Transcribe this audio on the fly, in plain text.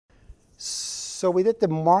So we did the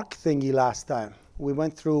mark thingy last time. We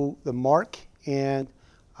went through the mark and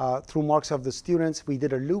through marks of the students. We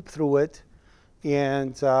did a loop through it,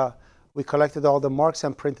 and we collected all the marks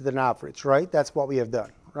and printed an average, right? That's what we have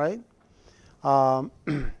done, right? I'm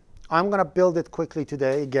going to build it quickly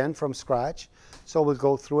today, again, from scratch. So we'll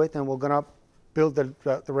go through it, and we're going to build the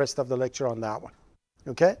rest of the lecture on that one,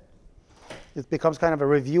 okay? It becomes kind of a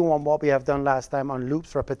review on what we have done last time on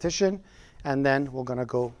loops, repetition, and then we're going to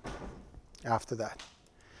go after that.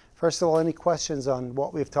 First of all, any questions on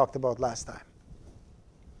what we've talked about last time?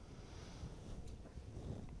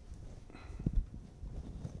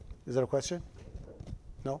 Is there a question?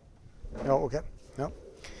 No? No? Okay. No?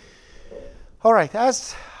 All right.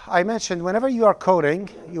 As I mentioned, whenever you are coding,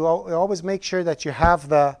 you always make sure that you have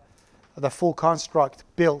the full construct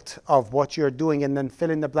built of what you're doing and then fill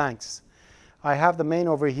in the blanks. I have the main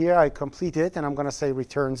over here. I complete it, and I'm going to say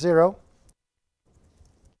return 0.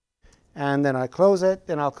 And then I close it,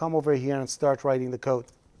 and I'll come over here and start writing the code.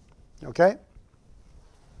 Okay?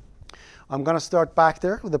 I'm going to start back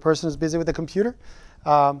there with the person who's busy with the computer.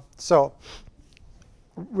 So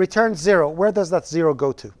return 0. Where does that 0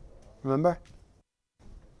 go to? Remember?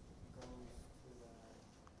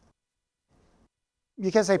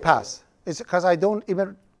 You can say pass. It's because I'm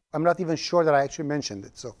not even sure that I actually mentioned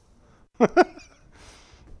it. So, do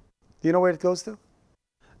you know where it goes to?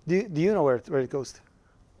 Do you know where it goes to?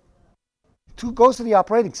 It goes to the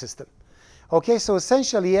operating system. Okay, so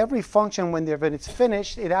essentially every function when it's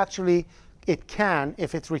finished, it can,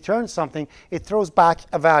 if it returns something, it throws back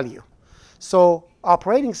a value. So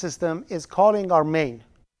operating system is calling our main.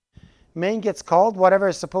 Main gets called, whatever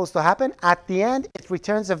is supposed to happen. At the end, it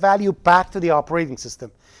returns a value back to the operating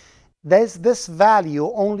system. This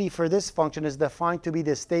value only for this function is defined to be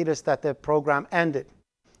the status that the program ended.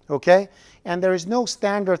 Okay? And there is no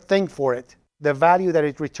standard thing for it. The value that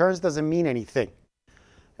it returns doesn't mean anything.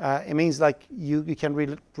 It means like you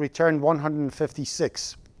can return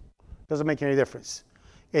 156. Doesn't make any difference.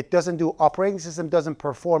 It doesn't do, operating system doesn't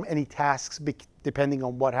perform any tasks depending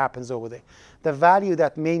on what happens over there. The value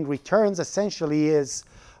that main returns essentially is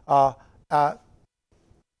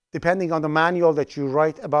depending on the manual that you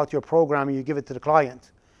write about your program and you give it to the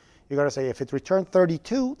client. You're going to say if it returned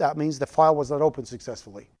 32, that means the file was not opened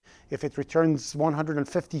successfully. If it returns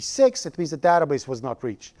 156, it means the database was not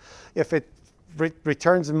reached. If it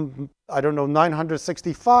returns, I don't know,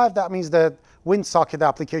 965, that means the WinSocket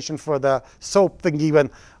application for the soap thingy and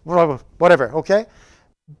whatever, okay?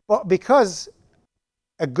 But because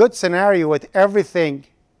a good scenario with everything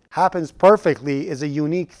happens perfectly is a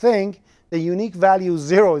unique thing, the unique value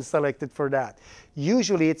 0 is selected for that.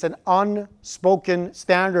 Usually it's an unspoken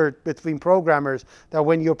standard between programmers that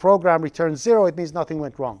when your program returns 0, it means nothing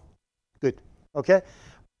went wrong. Good, okay?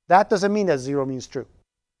 That doesn't mean that 0 means true.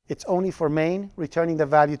 It's only for main returning the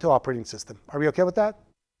value to operating system. Are we okay with that?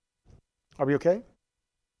 Are we okay?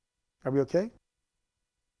 Are we okay?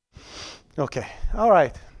 Okay, all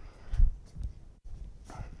right.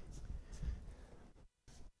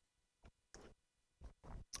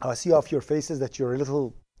 I see off your faces that you're a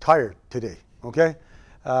little tired today, okay?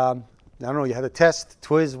 I don't know, you had a test,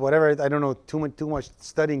 quiz, whatever. I don't know, too much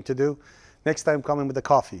studying to do. Next time, come in with a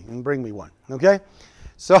coffee and bring me one, okay?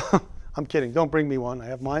 So, I'm kidding. Don't bring me one. I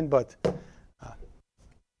have mine, but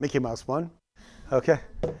Mickey Mouse one, okay?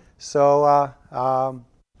 So,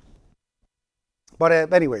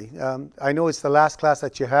 but anyway, I know it's the last class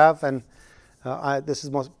that you have, and this is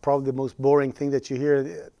probably the most boring thing that you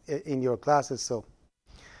hear in your classes, so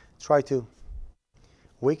try to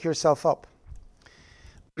wake yourself up.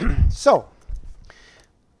 So,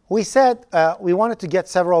 we said we wanted to get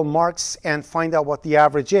several marks and find out what the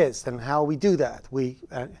average is, and how we do that.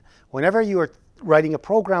 Whenever you are writing a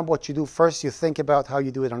program, what you do first, you think about how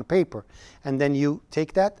you do it on paper, and then you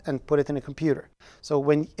take that and put it in a computer. So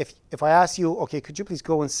if I ask you, okay, could you please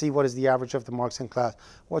go and see what is the average of the marks in class?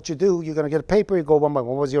 What you do, you're going to get a paper, you go one by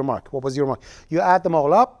one. What was your mark? What was your mark? You add them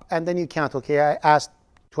all up, and then you count. Okay, I asked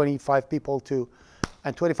 25 people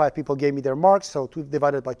and 25 people gave me their marks, so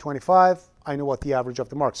divided by 25, I know what the average of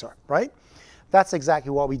the marks are, right? That's exactly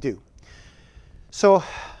what we do. So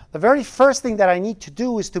the very first thing that I need to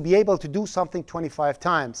do is to be able to do something 25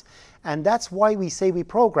 times. And that's why we say we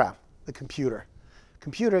program the computer.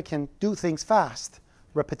 Computer can do things fast.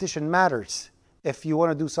 Repetition matters. If you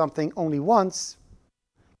want to do something only once,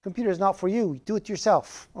 computer is not for you. Do it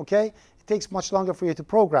yourself, okay? It takes much longer for you to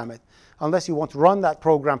program it. Unless you want to run that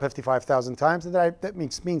program 55,000 times, and that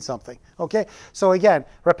means something, okay? So again,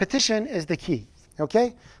 repetition is the key,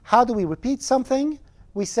 okay? How do we repeat something?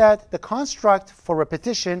 We said the construct for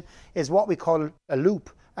repetition is what we call a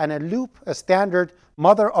loop. and a loop, a standard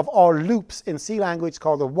mother of all loops in C language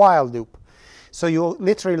called a while loop. So you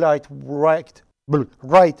literally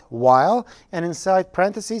write while, and inside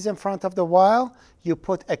parentheses in front of the while, you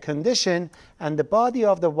put a condition, and the body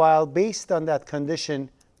of the while, based on that condition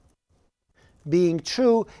being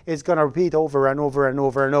true, is going to repeat over and over and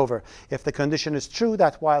over and over. If the condition is true,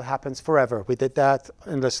 that while happens forever. We did that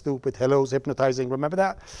in this loop with hellos, hypnotizing. Remember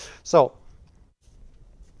that? So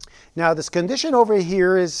now this condition over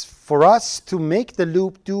here is for us to make the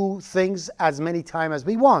loop do things as many times as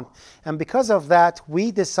we want. And because of that,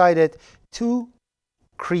 we decided to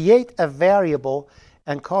create a variable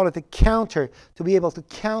and call it a counter to be able to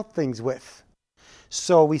count things with.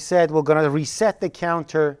 So we said we're going to reset the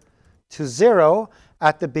counter to 0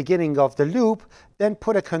 at the beginning of the loop, then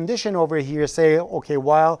put a condition over here, say, okay,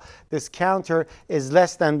 while this counter is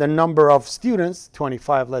less than the number of students,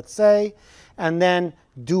 25 let's say, and then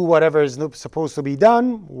do whatever is supposed to be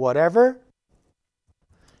done, whatever,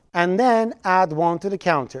 and then add 1 to the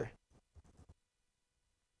counter.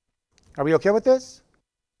 Are we okay with this?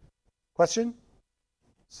 Question?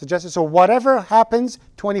 Suggested? So whatever happens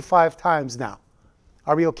 25 times now.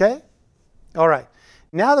 Are we okay? All right.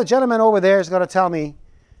 Now the gentleman over there is going to tell me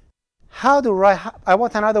how to write. I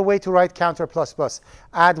want another way to write counter plus plus.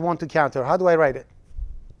 Add 1 to counter. How do I write it?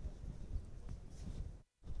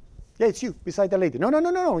 Yeah, it's you beside the lady.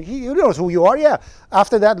 No. He knows who you are. Yeah.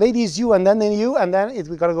 After that, lady is you, and then you, and then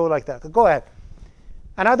we got to go like that. Go ahead.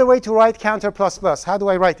 Another way to write counter plus plus. How do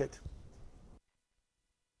I write it?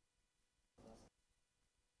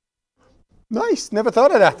 Nice. Never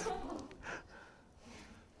thought of that.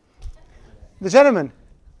 The gentleman.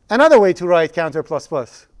 Another way to write counter plus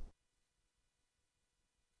plus.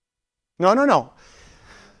 No.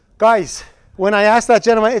 Guys, when I ask that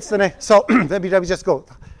gentleman, it's the next. So let me just go.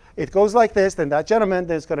 It goes like this, then that gentleman,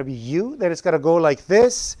 then it's going to be you, then it's going to go like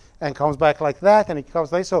this, and comes back like that, and it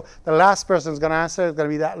comes like so. The last person is going to answer is going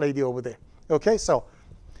to be that lady over there. Okay, so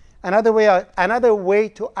another way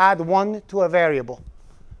to add 1 to a variable.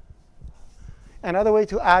 Another way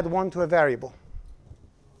to add 1 to a variable.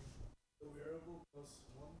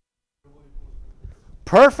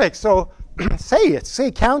 Perfect. So say it.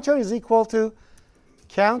 Say counter is equal to,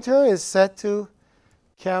 counter is set to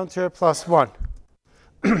counter plus 1.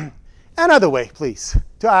 Another way, please,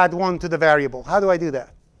 to add 1 to the variable. How do I do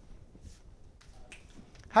that?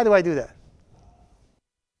 How do I do that?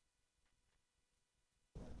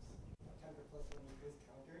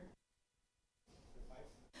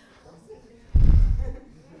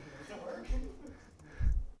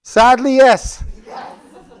 Sadly, yes.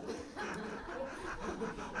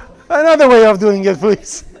 Another way of doing it,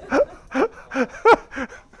 please.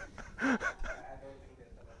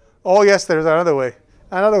 Oh, yes, there's another way.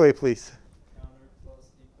 Another way, please.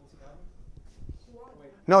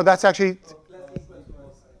 No, that's actually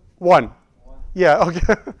 1. Yeah,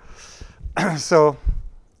 okay. So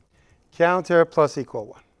counter plus equal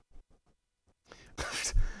 1.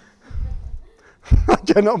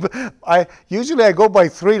 Usually I go by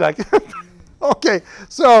 3, like, okay,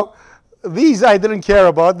 so these I didn't care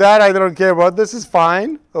about, that I don't care about, this is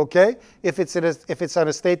fine, okay? If it's on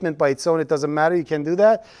a statement by its own, it doesn't matter, you can do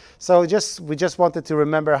that. So we just wanted to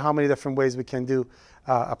remember how many different ways we can do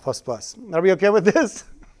a plus plus. Are we okay with this?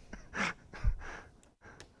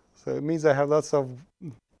 So it means I have lots of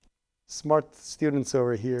smart students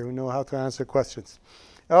over here who know how to answer questions.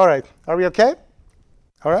 All right, are we okay?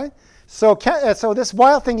 All right, so this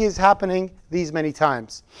while thing is happening these many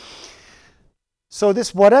times. So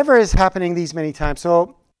this whatever is happening these many times.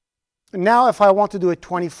 So now if I want to do it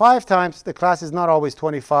 25 times, the class is not always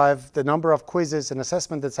 25. The number of quizzes and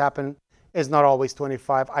assessment that's happened is not always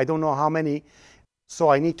 25. I don't know how many. So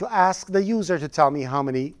I need to ask the user to tell me how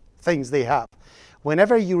many things they have.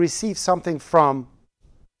 Whenever you receive something from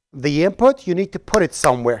the input, you need to put it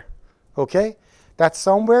somewhere. Okay? That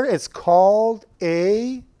somewhere is called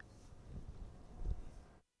a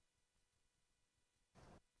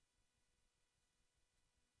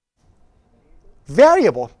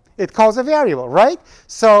variable. It calls a variable, right?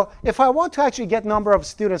 So if I want to actually get number of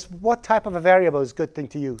students, what type of a variable is a good thing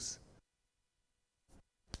to use?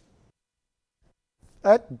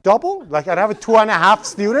 Double? Like I'd have 2.5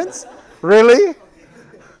 students? Really?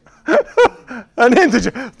 An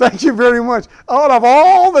integer. Thank you very much. Out of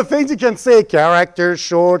all the things you can say, character,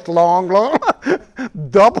 short, long,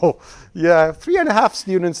 double. Yeah, 3.5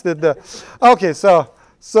 students did the. Okay, so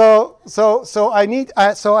I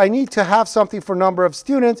need to have something for number of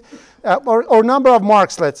students, or number of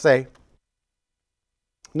marks, let's say.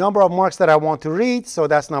 Number of marks that I want to read, so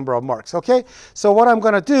that's number of marks, okay? So what I'm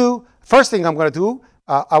going to do, first thing I'm going to do,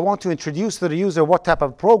 I want to introduce to the user what type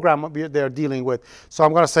of program they're dealing with. So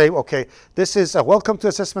I'm going to say, okay, this is a welcome to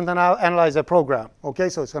assessment and analyzer program. Okay,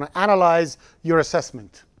 so it's going to analyze your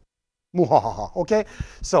assessment. Okay,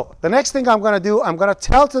 so the next thing I'm going to do, I'm going to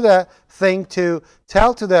tell to the thing to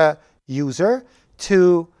tell to the user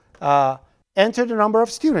to enter the number of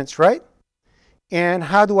students, right? And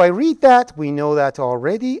how do I read that? We know that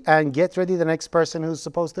already. And get ready the next person who's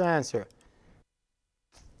supposed to answer.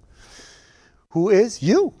 Who is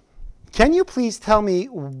you? Can you please tell me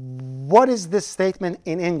what is this statement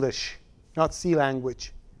in English, not C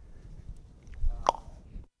language?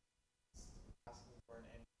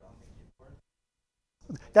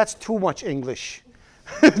 That's too much English.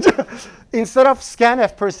 Instead of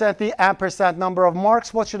scanf percent the ampersand number of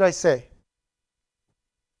marks, what should I say?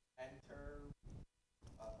 Enter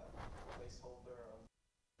placeholder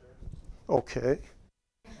of Okay.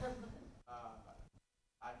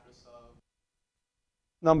 address of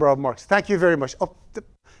Number of marks. Thank you very much. Oh,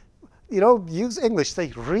 you know, use English.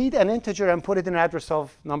 Say read an integer and put it in address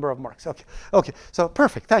of number of marks. Okay. Okay. So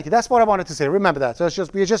perfect. Thank you. That's what I wanted to say. Remember that. So it's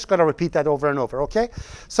just we're just going to repeat that over and over. Okay.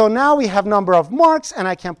 So now we have number of marks, and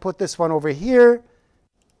I can put this one over here.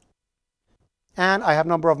 And I have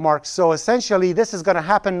number of marks. So essentially, this is going to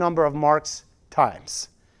happen number of marks times.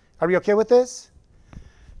 Are we okay with this?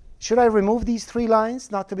 Should I remove these 3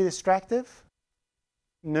 lines not to be distractive?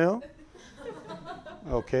 No?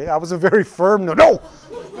 Okay. I was a very firm no. No!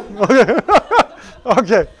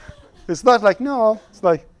 Okay. It's not like no. It's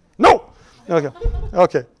like no! Okay.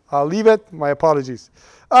 Okay. I'll leave it. My apologies.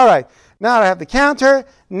 All right. Now I have the counter.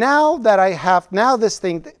 Now that I have, now this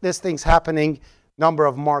thing's happening number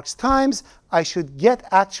of marks times, I should get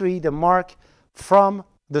actually the mark from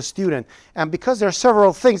the student. And because there are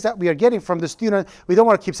several things that we are getting from the student, we don't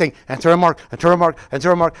want to keep saying enter a mark, enter a mark,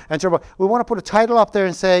 enter a mark, enter a mark. We want to put a title up there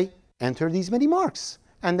and say enter these many marks.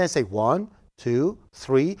 And then say 1, 2,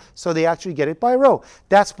 3, so they actually get it by row.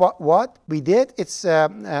 That's what we did. It's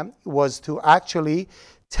was to actually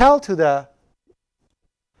tell to the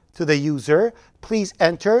user, please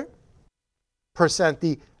enter percent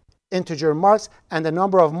the integer marks, and the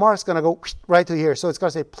number of marks going to go right to here. So it's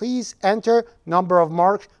going to say, please enter number of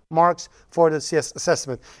marks for the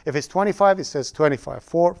assessment. If it's 25, it says 25,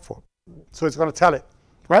 4. So it's going to tell it,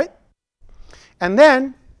 right? And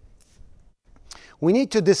then we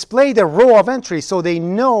need to display the row of entry so they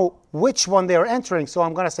know which one they are entering. So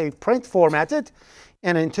I'm going to say print formatted,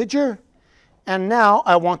 an integer. And now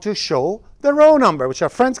I want to show the row number, which our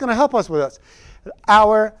friend's going to help us with us.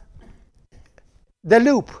 The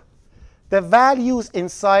loop, the values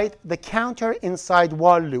inside the counter inside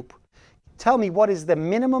while loop. Tell me what is the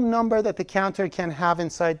minimum number that the counter can have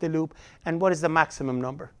inside the loop, and what is the maximum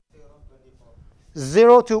number?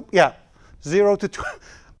 0 to 2.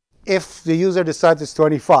 If the user decides it's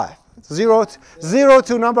 25. 0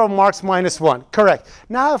 to number of marks minus 1. Correct.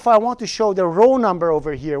 Now if I want to show the row number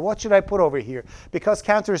over here, what should I put over here? Because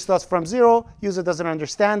counter starts from 0, user doesn't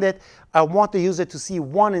understand it. I want the user to see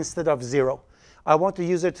 1 instead of 0. I want the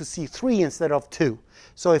user to see 3 instead of 2.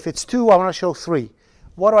 So if it's 2, I want to show 3.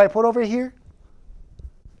 What do I put over here?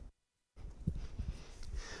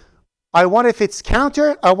 I want, if it's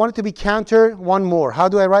counter, I want it to be counter 1 more. How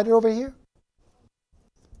do I write it over here?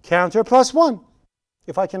 Counter plus 1.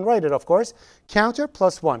 If I can write it, of course. Counter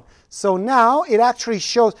plus 1. So now it actually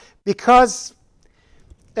shows, because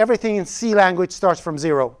everything in C language starts from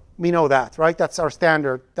 0. We know that, right? That's our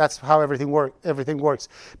standard. That's how everything works.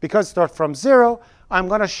 Because it starts from 0, I'm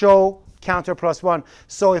going to show counter plus 1.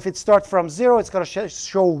 So if it starts from 0, it's going to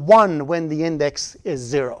show 1 when the index is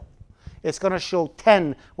 0. It's going to show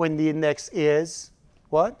 10 when the index is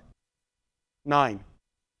what? 9.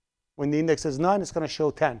 When the index is 9, it's going to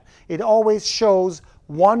show 10. It always shows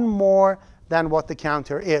 1 more than what the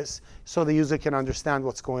counter is, so the user can understand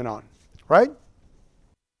what's going on, right?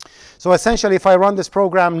 So essentially, if I run this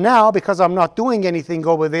program now, because I'm not doing anything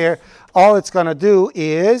over there, all it's going to do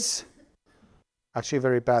is, actually a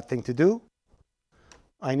very bad thing to do.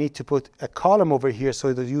 I need to put a column over here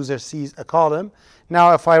so the user sees a column.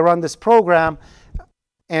 Now, if I run this program,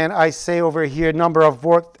 and I say over here number of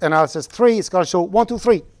work analysis 3, it's going to show 1, 2,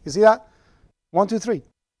 3. You see that? 1, 2, 3.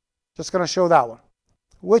 Just going to show that one,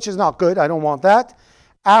 which is not good. I don't want that.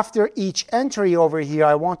 After each entry over here,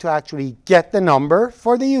 I want to actually get the number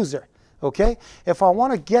for the user. Okay? If I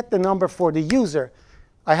want to get the number for the user,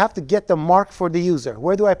 I have to get the mark for the user.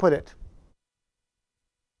 Where do I put it?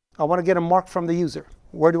 I want to get a mark from the user.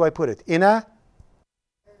 Where do I put it? In a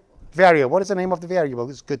variable. What is the name of the variable?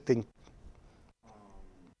 It's a good thing.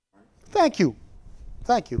 Thank you.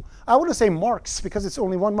 Thank you. I wouldn't say marks because it's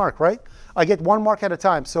only 1 mark, right? I get 1 mark at a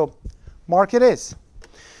time. So mark it is.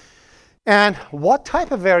 And what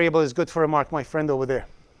type of variable is good for a mark, my friend over there?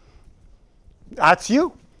 That's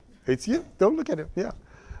you. It's you. Don't look at him. Yeah.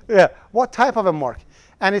 Yeah. What type of a mark?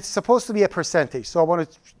 And it's supposed to be a percentage. So I want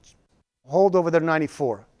to hold over there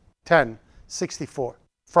 94, 10, 64.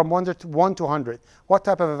 From 1 to 100. What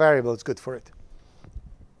type of a variable is good for it?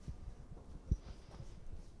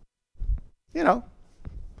 You know,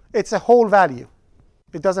 it's a whole value.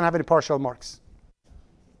 It doesn't have any partial marks.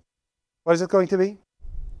 What is it going to be?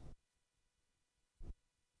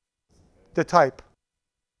 The type.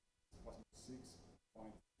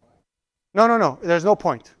 No. There's no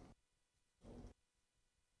point.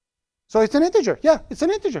 So it's an integer. Yeah, it's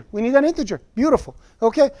an integer. We need an integer. Beautiful.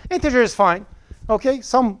 Okay, integer is fine. Okay,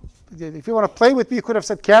 if you want to play with me, you could have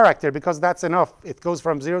said character because that's enough. It goes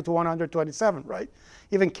from 0 to 127, right?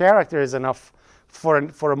 Even character is enough for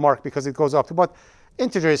a mark because it goes up to, but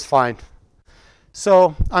integer is fine.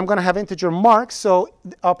 So I'm going to have integer mark. So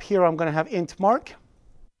up here I'm going to have int mark.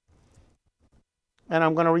 And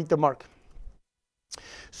I'm going to read the mark.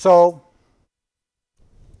 So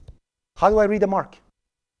how do I read the mark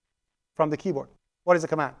from the keyboard? What is the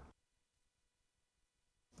command?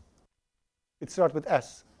 It starts with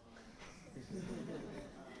S.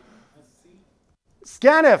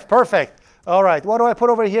 Scanf, perfect. All right, what do I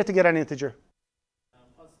put over here to get an integer?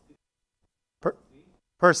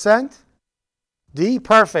 Percent D,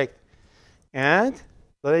 perfect. And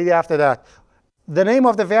the lady after that. The name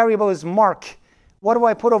of the variable is mark. What do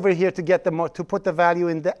I put over here to get to put the value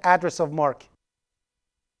in the address of mark?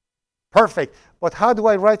 Perfect. But how do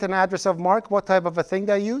I write an address of mark? What type of a thing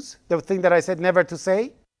do I use? The thing that I said never to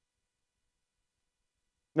say?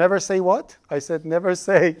 Never say what? I said never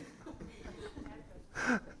say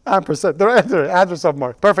ampersand. The address of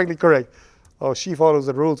mark. Perfectly correct. Oh, she follows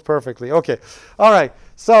the rules perfectly. Okay. All right.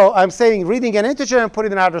 So I'm saying reading an integer and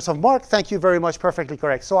putting an address of mark. Thank you very much. Perfectly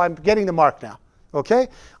correct. So I'm getting the mark now. Okay.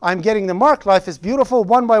 I'm getting the mark. Life is beautiful.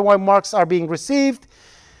 1 by 1 marks are being received.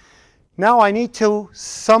 Now I need to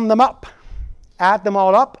sum them up. Add them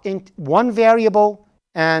all up in one variable.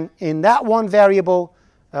 And in that one variable,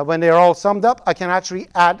 when they're all summed up, I can actually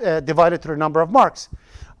divide it to the number of marks.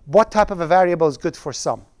 What type of a variable is good for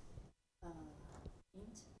sum?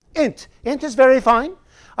 Int. Int is very fine.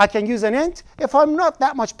 I can use an int if I'm not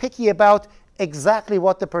that much picky about exactly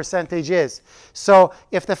what the percentage is. So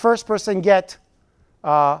if the first person get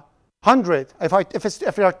 100,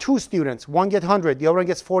 if there are two students, one gets 100, the other one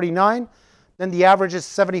gets 49, then the average is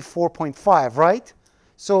 74.5, right?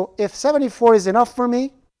 So if 74 is enough for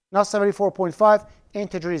me, not 74.5,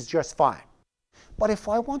 integer is just fine. But if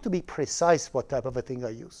I want to be precise what type of a thing I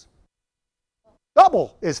use,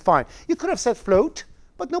 double is fine. You could have said float,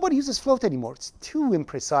 but nobody uses float anymore. It's too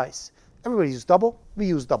imprecise. Everybody uses double. We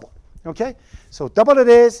use double. Okay? So double it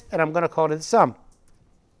is, and I'm going to call it sum.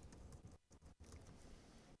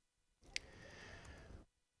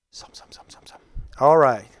 Sum. All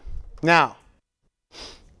right. Now,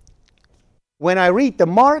 when I read the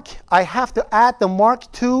mark, I have to add the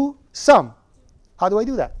mark to sum. How do I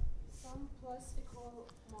do that? Sum plus equal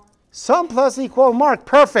mark. Sum plus equal mark.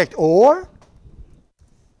 Perfect. Or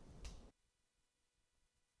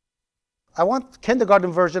I want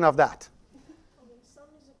kindergarten version of that. Okay, sum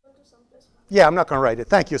is equal to sum plus mark. Yeah, I'm not going to write it.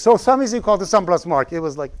 Thank you. So sum is equal to sum plus mark. It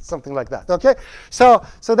was like something like that. Okay. So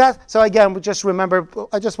again, just remember.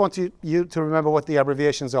 I just want you to remember what the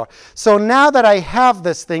abbreviations are. So now that I have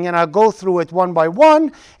this thing and I'll go through it one by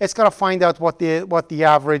one, it's going to find out what the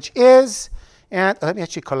average is. And let me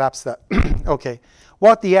actually collapse that. Okay.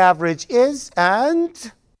 What the average is,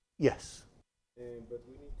 and yes. But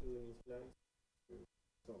we need to initialize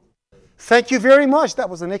sum. Thank you very much. That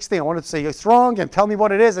was the next thing. I wanted to say it's wrong and tell me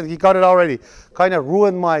what it is, and you got it already. Kind of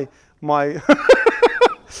ruined my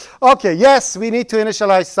Okay, yes, we need to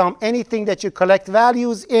initialize sum. Anything that you collect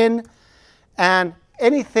values in, and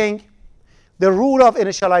anything, the rule of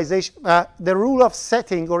initialization, the rule of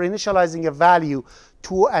setting or initializing a value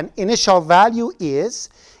to an initial value is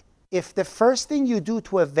if the first thing you do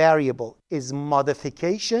to a variable is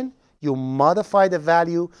modification, you modify the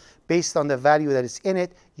value based on the value that is in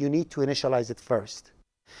it, you need to initialize it first.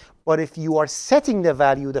 But if you are setting the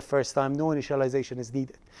value the first time, no initialization is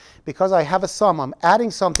needed. Because I have a sum, I'm adding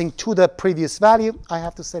something to the previous value, I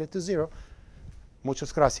have to set it to 0.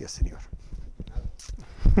 Muchas gracias, señor.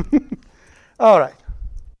 All right.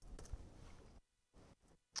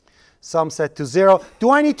 Sum set to 0.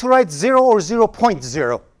 Do I need to write 0 or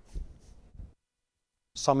 0.0?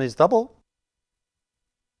 Sum is double.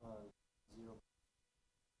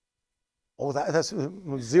 Oh, that's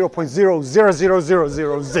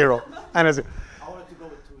 0.00000. And I wanted to go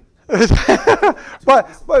with 2.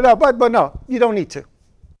 but no, you don't need to.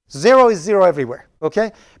 0 is 0 everywhere,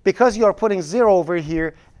 okay? Because you are putting 0 over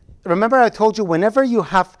here, remember I told you whenever you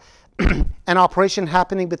have an operation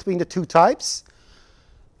happening between the two types,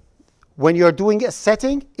 when you're doing a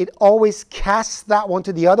setting, it always casts that one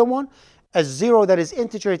to the other one. A 0 that is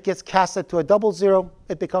integer, it gets casted to a double 0.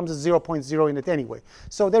 It becomes a 0.0 in it anyway.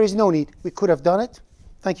 So there is no need. We could have done it.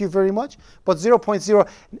 Thank you very much. But 0.0.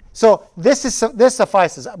 So this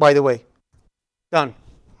suffices, by the way. Done.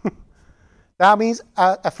 That means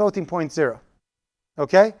a floating point 0.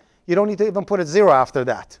 Okay? You don't need to even put a 0 after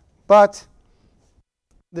that. But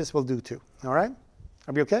this will do too. All right?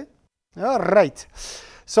 Are we okay? All right.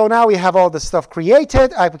 So now we have all the stuff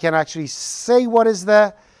created. I can actually say what is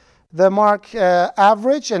the mark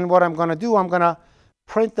average. And what I'm going to do, I'm going to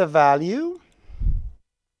print the value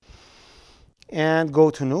and go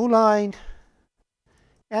to new line.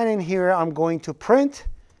 And in here, I'm going to print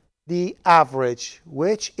the average,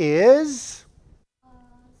 which is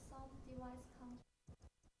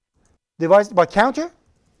divided by counter.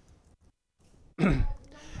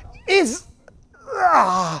 Is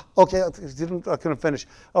okay, I couldn't finish.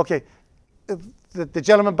 Okay, the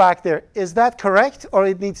gentleman back there, is that correct or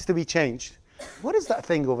it needs to be changed? What is that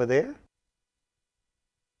thing over there?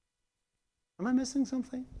 Am I missing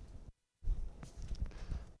something?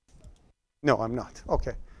 No, I'm not.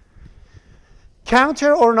 Okay.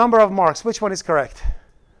 Counter or number of marks, which one is correct?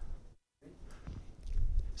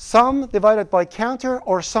 Sum divided by counter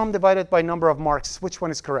or sum divided by number of marks, which one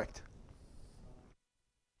is correct?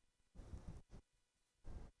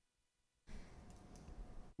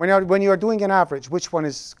 When you are doing an average, which one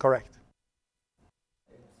is correct?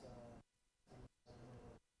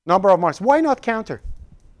 Number of marks. Why not counter?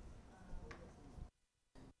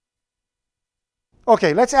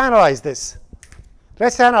 Okay, let's analyze this.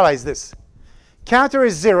 Let's analyze this. Counter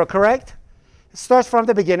is 0, correct? It starts from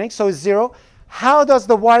the beginning, so it's 0. How does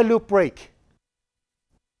the while loop break?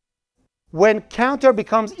 When counter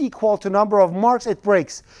becomes equal to number of marks, it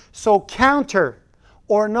breaks. So counter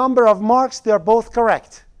or number of marks, they are both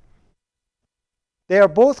correct. They are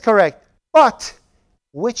both correct. But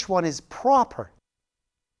which one is proper?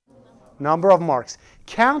 Number of marks.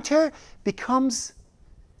 Counter becomes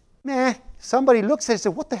meh. Somebody looks at it and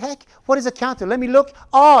says, what the heck? What is a counter? Let me look.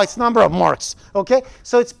 Oh, it's number of marks. Okay?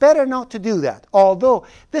 So it's better not to do that. Although,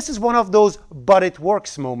 this is one of those but it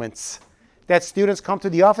works moments that students come to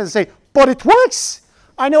the office and say, but it works.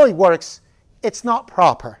 I know it works. It's not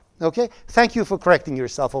proper. Okay? Thank you for correcting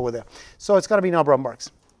yourself over there. So it's got to be number of marks.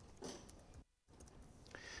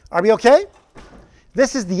 Are we okay?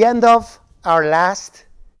 This is the end of our last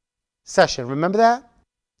session. Remember that?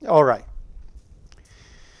 All right.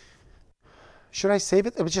 Should I save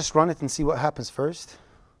it? Let me just run it and see what happens first.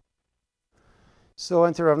 So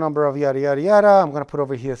enter a number of yada, yada, yada. I'm going to put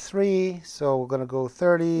over here 3. So we're going to go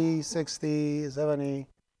 30, 60, 70.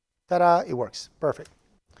 Ta-da, it works. Perfect.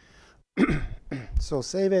 So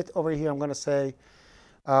save it. Over here, I'm going to say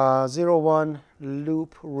 01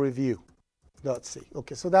 loop review.c.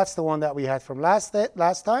 Okay, so that's the one that we had from last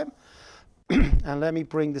time. And let me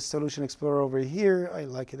bring the Solution Explorer over here. I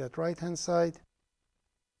like it at right-hand side.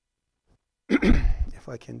 If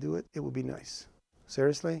I can do it, it would be nice.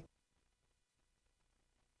 Seriously?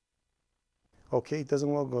 Okay, it doesn't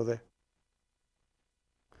want to go there.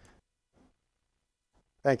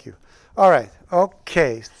 Thank you. All right.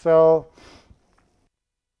 Okay, so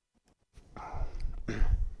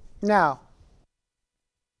now,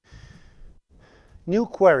 new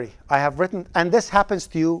query. I have written, and this happens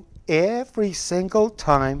to you every single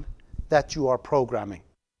time that you are programming.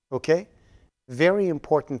 Okay? Very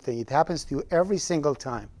important thing. It happens to you every single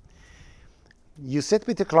time. You sit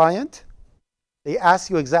with the client. They ask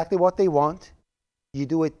you exactly what they want. You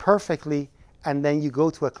do it perfectly. And then you go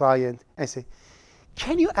to a client and say,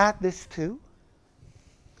 can you add this too?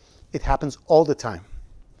 It happens all the time.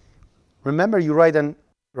 Remember, you write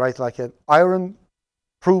like an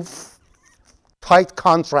iron-proof, tight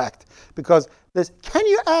contract. Because this, can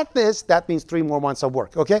you add this? That means 3 more months of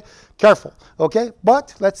work, okay? Careful, okay?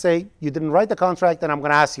 But let's say you didn't write the contract, and I'm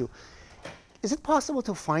going to ask you, is it possible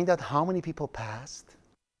to find out how many people passed?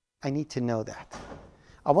 I need to know that.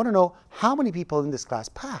 I want to know how many people in this class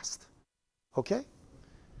passed, okay?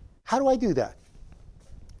 How do I do that?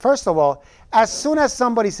 First of all, as soon as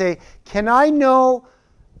somebody say, can I know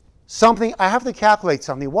something? I have to calculate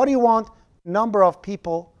something. What do you want? Number of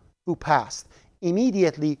people who passed.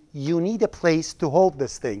 Immediately, you need a place to hold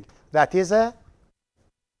this thing. That is a?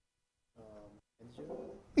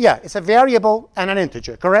 Yeah, it's a variable and an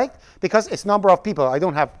integer, correct? Because it's number of people. I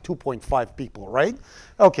don't have 2.5 people, right?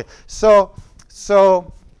 Okay, so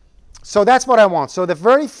So that's what I want. So the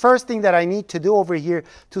very first thing that I need to do over here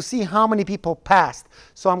to see how many people passed.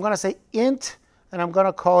 So I'm going to say int, and I'm going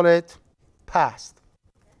to call it passed.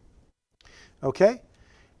 Okay?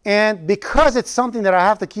 And because it's something that I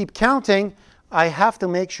have to keep counting, I have to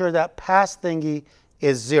make sure that pass thingy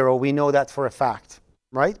is 0. We know that for a fact,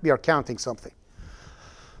 right? We are counting something.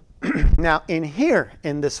 Now, in here,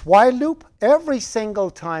 in this while loop, every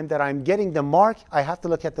single time that I'm getting the mark, I have to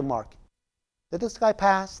look at the mark. Did this guy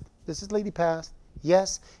pass? Does this lady pass?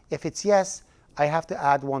 Yes. If it's yes, I have to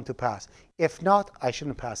add 1 to pass. If not, I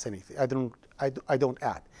shouldn't pass anything. I don't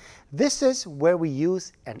add. This is where we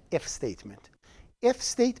use an if statement. If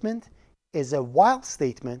statement is a while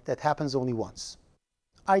statement that happens only once.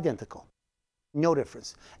 Identical. No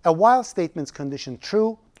difference. A while statement's condition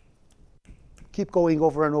true. Keep going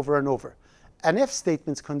over and over and over. An if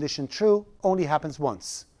statement's condition true only happens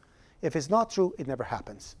once. If it's not true, it never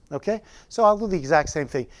happens. Okay? So I'll do the exact same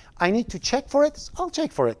thing. I need to check for it. I'll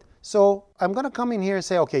check for it. So I'm going to come in here and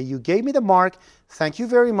say, okay, you gave me the mark. Thank you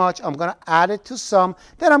very much. I'm going to add it to sum.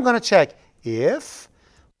 Then I'm going to check if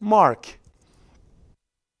mark.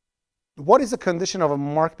 What is the condition of a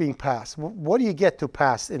mark being passed? What do you get to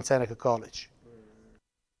pass in Seneca College?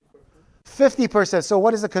 50%. So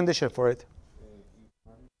what is the condition for it?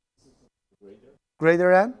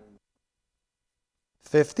 Greater than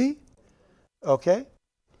 50. Okay.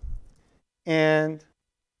 And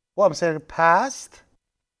what I'm saying, passed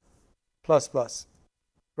plus plus.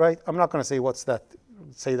 Right? I'm not going to say what's that.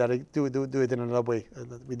 Say that. Do it in another way.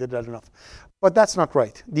 We did that enough. But that's not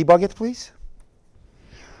right. Debug it, please.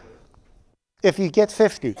 If you get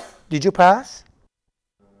 50, did you pass?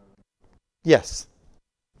 Yes.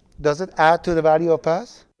 Does it add to the value of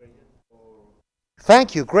pass?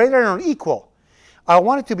 Thank you. Greater than or equal. I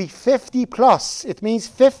want it to be 50 plus. It means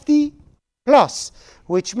 50 plus,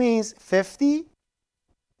 which means 50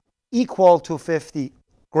 equal to 50,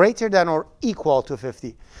 greater than or equal to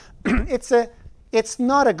 50. It's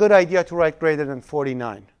not a good idea to write greater than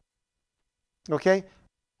 49. Okay?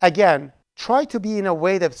 Again, try to be in a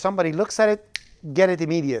way that somebody looks at it, get it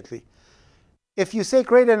immediately. If you say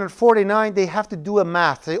greater than 49, they have to do a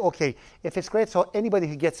math. Say, okay, if it's greater, so anybody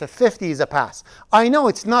who gets a 50 is a pass. I know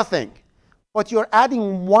it's nothing, but you're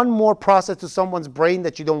adding one more process to someone's brain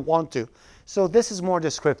that you don't want to. So this is more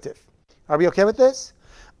descriptive. Are we okay with this?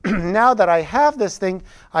 Now that I have this thing,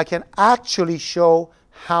 I can actually show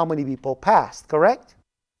how many people passed, correct?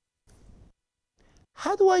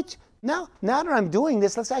 How do I, now that I'm doing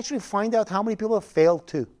this, let's actually find out how many people have failed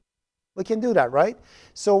too. We can do that, right?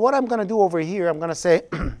 So what I'm going to do over here, I'm going to say,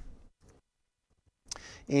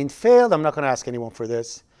 in failed, I'm not going to ask anyone for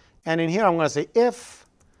this. And in here, I'm going to say, if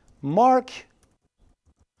mark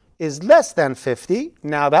is less than 50,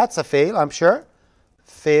 now that's a fail, I'm sure.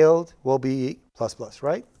 Failed will be plus plus,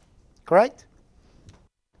 right? Correct?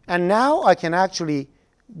 And now I can actually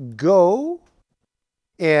go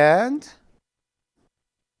and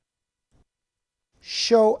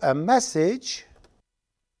show a message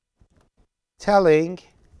telling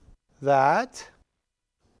that,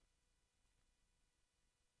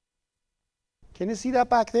 can you see that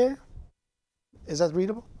back there? Is that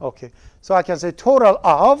readable? Okay. So I can say total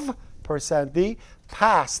of %B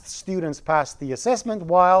passed, students passed the assessment,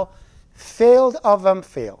 while failed of them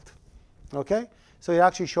failed. Okay? So it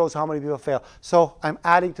actually shows how many people fail. So I'm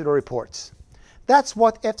adding to the reports. That's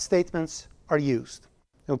what if statements are used.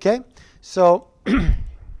 Okay? So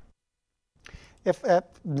if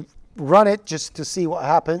run it just to see what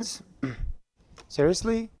happens.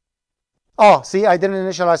 Seriously? Oh, see, I didn't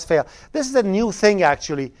initialize fail. This is a new thing,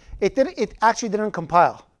 actually. It actually didn't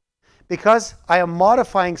compile because I am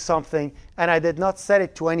modifying something and I did not set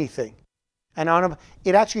it to anything. And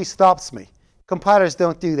it actually stops me. Compilers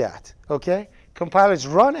don't do that, okay? Compilers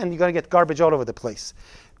run and you're going to get garbage all over the place.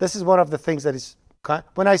 This is one of the things that is,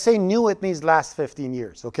 when I say new, it means last 15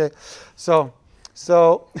 years, okay? So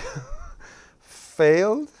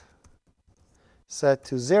failed, set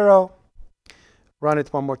to 0, run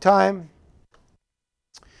it one more time.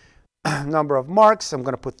 Number of marks, I'm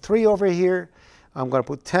going to put 3 over here. I'm going to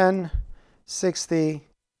put 10, 60,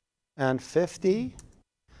 and 50.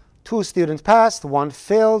 2 students passed, 1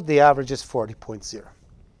 failed. The average is 40.0.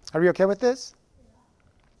 Are you okay with this?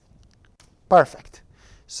 Perfect.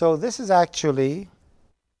 So this is actually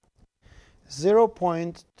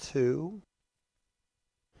 0.2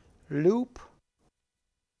 loop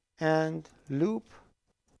and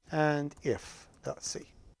if.c.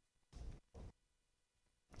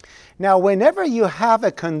 Now, whenever you have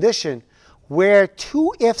a condition where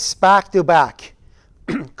 2 ifs back to back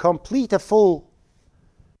complete a full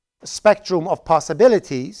spectrum of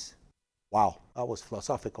possibilities, wow, That was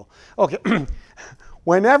philosophical. Okay.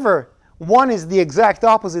 Whenever one is the exact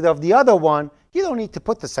opposite of the other one, you don't need to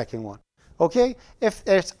put the second one. Okay? If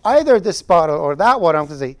there's either this bottle or that one, I'm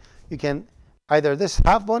going to say you can either this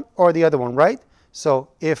have one or the other one, right? So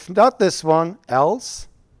if not this one, else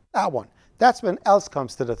that one. That's when else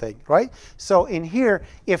comes to the thing, right? So in here,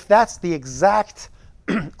 if that's the exact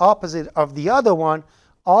opposite of the other one,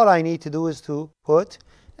 all I need to do is to put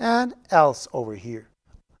an else over here.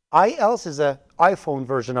 else is an iPhone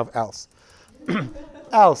version of else.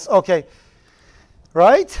 Else, okay.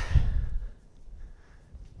 Right?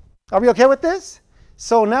 Are we okay with this?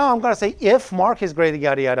 So now I'm going to say if Mark is greater,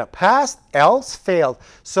 yada, yada. Passed, else, failed.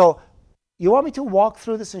 So you want me to walk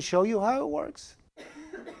through this and show you how it works?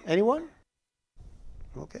 Anyone?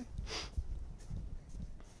 Okay.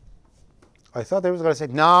 I thought they was going to say,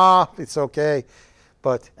 nah, it's okay.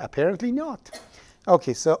 But apparently not.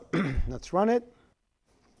 Okay, so let's run it.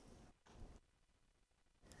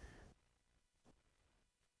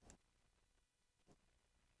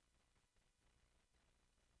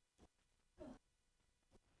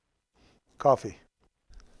 Coffee.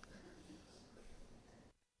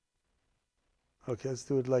 Okay, let's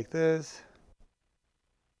do it like this.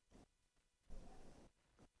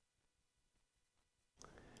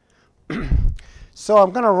 So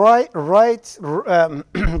I'm going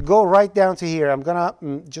to go right down to here. I'm going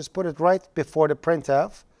to just put it right before the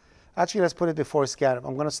printf. Actually, let's put it before scanf.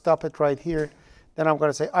 I'm going to stop it right here. Then I'm going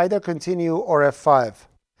to say either continue or F5.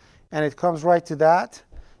 And it comes right to that.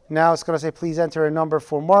 Now it's going to say, please enter a number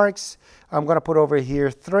for marks. I'm going to put over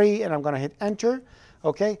here 3, and I'm going to hit enter.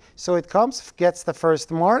 Okay, so it comes, gets the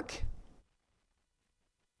first mark.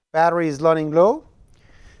 Battery is running low.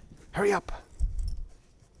 Hurry up.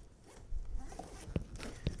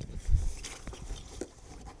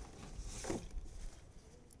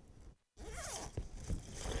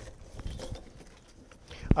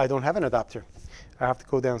 I don't have an adapter. I have to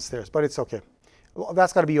go downstairs, but it's okay. Well,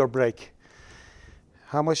 that's got to be your break.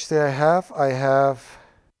 How much do I have?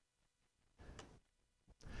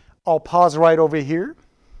 I'll pause right over here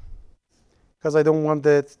because I don't want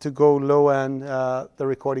it to go low and the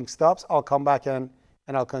recording stops. I'll come back and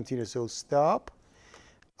I'll continue. So stop.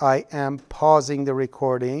 I am pausing the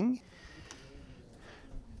recording.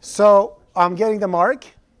 So I'm getting the mark.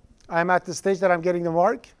 I'm at the stage that I'm getting the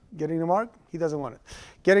mark. Getting the mark. He doesn't want it.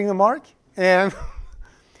 Getting the mark. And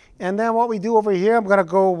then what we do over here, I'm going to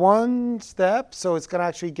go one step. So it's going to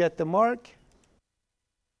actually get the mark.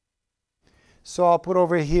 So I'll put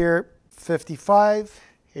over here 55,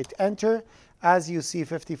 hit enter. As you see,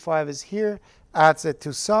 55 is here, adds it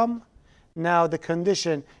to sum. Now the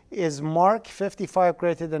condition is mark 55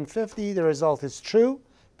 greater than 50. The result is true.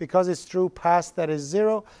 Because it's true, past that is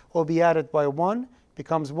 0 will be added by 1,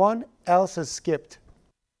 becomes 1, else is skipped.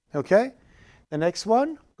 Okay? The next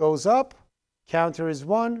one goes up, counter is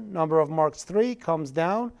 1, number of marks 3, comes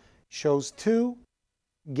down, shows 2,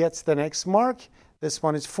 gets the next mark. This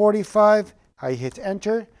one is 45. I hit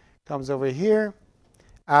enter, comes over here,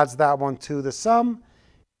 adds that one to the sum.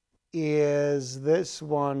 Is this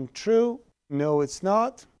one true? No, it's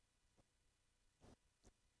not.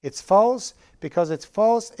 It's false. Because it's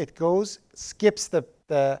false, it goes, skips the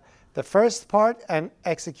first part and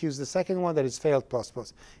executes the second one that is failed plus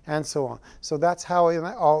plus, and so on. So that's how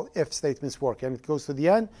all if statements work. And it goes to the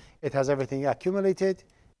end. It has everything accumulated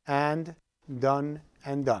and done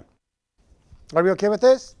and done. Are we okay with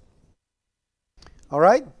this? All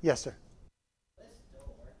right? Yes, sir.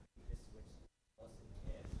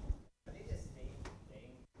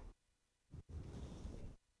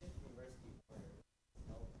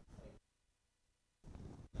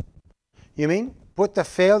 You mean put the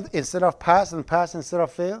failed instead of pass and pass instead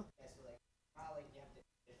of fail?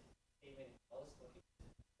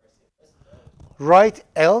 Write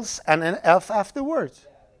else and an F afterwards.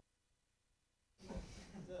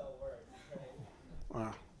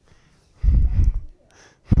 Wow.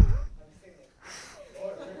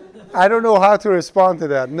 I don't know how to respond to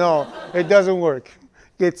that. No, it doesn't work.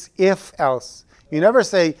 It's if else. You never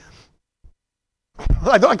say,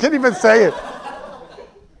 I can't even say it.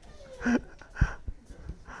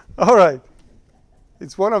 All right.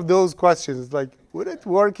 It's one of those questions like, would it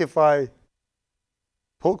work if I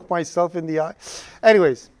poke myself in the eye?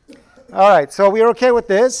 Anyways, all right. So we're okay with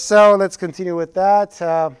this. So let's continue with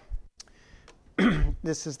that.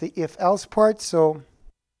 This is the if else part. So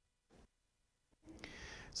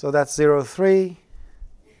that's 0, 3.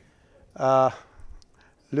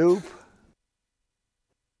 Loop.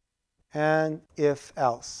 And if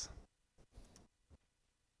else.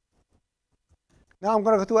 Now I'm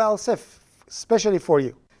going to go to else if, especially for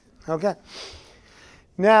you. Okay?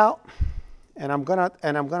 Now, And I'm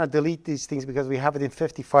gonna delete these things because we have it in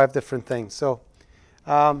 55 different things. So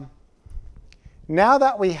now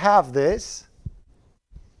that we have this,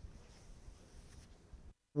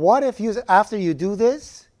 what if you, after you do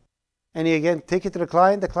this, and you again take it to the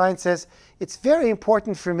client says, it's very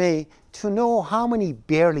important for me to know how many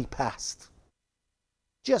barely passed.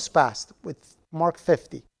 Just passed with mark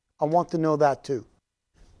 50. I want to know that too.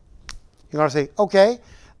 You're going to say, okay.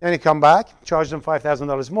 Then you come back, charge them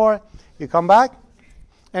 $5,000 more. You come back,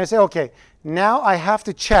 and you say, okay, now I have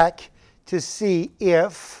to check to see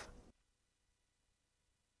if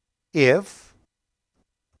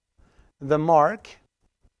the mark,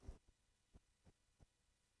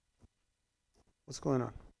 what's going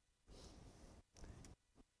on?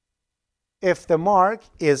 If the mark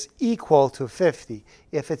is equal to 50.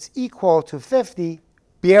 If it's equal to 50,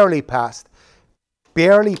 barely passed.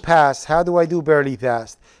 Barely passed. How do I do barely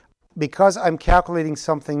passed? Because I'm calculating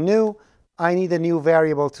something new, I need a new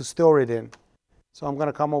variable to store it in. So I'm going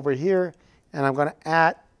to come over here, and I'm going to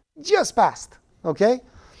add just passed. Okay?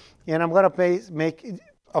 And I'm going to make,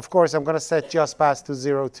 of course, I'm going to set just passed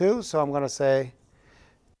to 02. So I'm going to say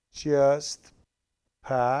just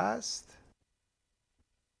passed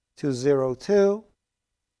to 02.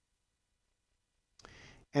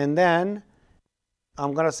 And then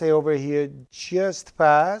I'm going to say over here, just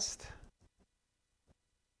passed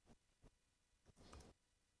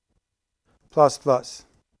plus plus.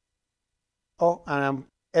 Oh, and I'm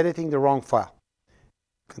editing the wrong file.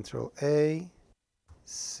 Control A,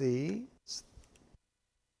 C,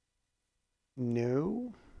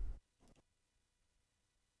 new.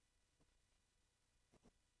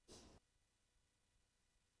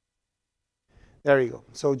 There you go.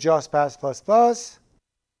 So just pass plus plus.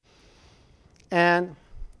 And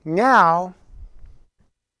now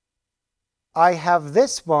I have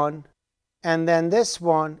this one, and then this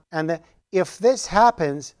one, and then if this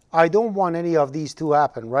happens, I don't want any of these to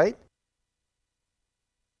happen, right?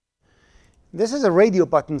 This is a radio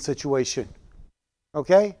button situation.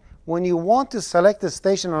 Okay? When you want to select a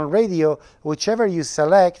station on radio, whichever you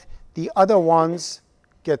select, the other ones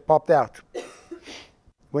get popped out.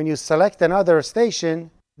 When you select another station,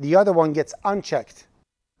 the other one gets unchecked.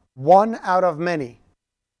 One out of many.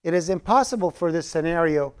 It is impossible for this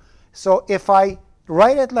scenario. So if I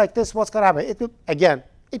write it like this, what's going to happen? Again,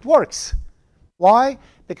 it works. Why?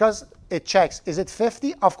 Because it checks. Is it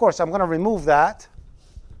 50? Of course, I'm going to remove that.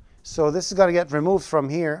 So this is going to get removed from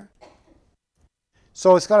here.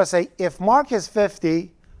 So it's going to say, if mark is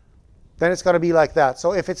 50, then it's going to be like that.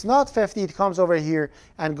 So if it's not 50, it comes over here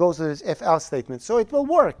and goes to this if-else statement. So it will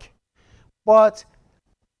work. But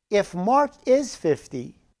if mark is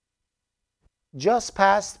 50, just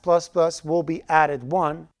passed plus plus will be added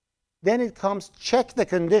 1. Then it comes, check the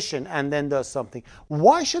condition, and then does something.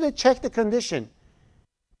 Why should it check the condition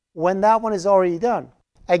when that one is already done?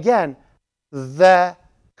 Again, the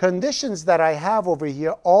conditions that I have over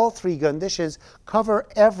here, all 3 conditions, cover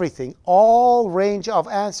everything, all range of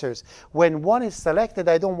answers. When one is selected,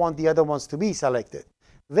 I don't want the other ones to be selected.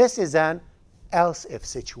 This is an else if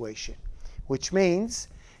situation, which means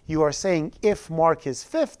you are saying if mark is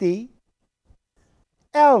 50,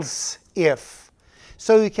 else if.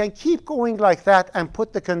 So you can keep going like that and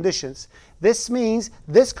put the conditions. This means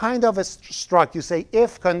this kind of a struct. You say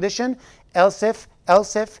if condition, else if,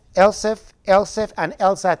 else if, else if, else if, and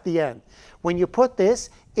else at the end. When you put this,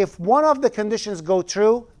 if one of the conditions go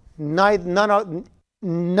true, none of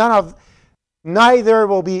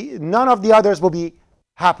the others will be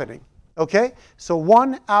happening. Okay? So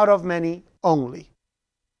one out of many only.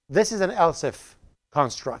 This is an else if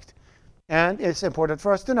construct. And it's important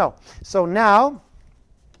for us to know. So now,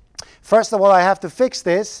 first of all, I have to fix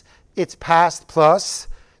this. It's passed plus.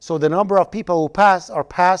 So the number of people who passed are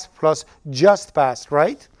passed plus just passed,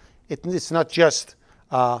 right? It's not just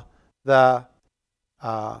the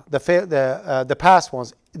past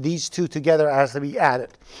ones. These two together has to be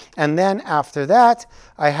added. And then after that,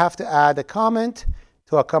 I have to add a comment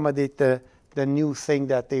to accommodate the new thing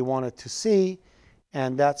that they wanted to see.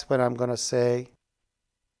 And that's when I'm going to say,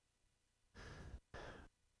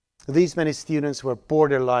 these many students were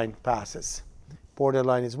borderline passes.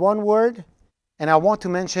 Borderline is one word. And I want to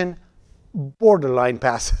mention borderline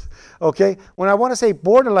passes. Okay? When I want to say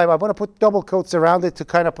borderline, I want to put double quotes around it to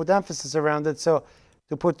kind of put emphasis around it. So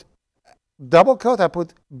to put double quote, I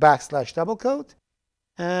put backslash double quote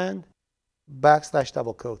and backslash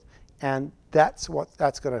double quote. And that's going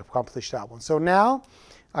to accomplish that one. So now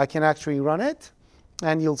I can actually run it.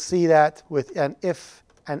 And you'll see that with an if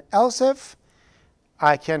and else if,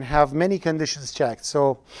 I can have many conditions checked.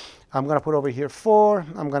 So I'm going to put over here 4.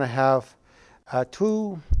 I'm going to have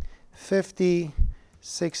 2, 50,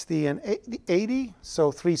 60, and 80.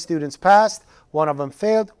 So 3 students passed. 1 of them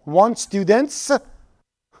failed. 1 students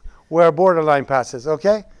were borderline passes,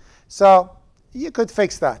 okay? So you could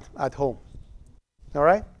fix that at home, all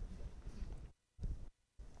right?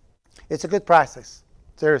 It's a good practice,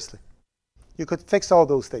 seriously. You could fix all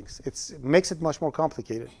those things. It makes it much more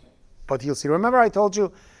complicated, but you'll see. Remember I told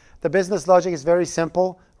you the business logic is very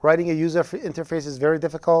simple. Writing a user interface is very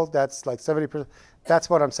difficult. That's like 70%. That's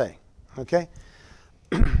what I'm saying, okay?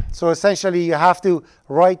 So essentially, you have to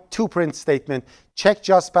write 2 print statement. Check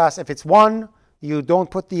just pass. If it's 1, you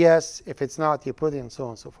don't put the S. If it's not, you put it, and so on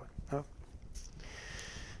and so forth.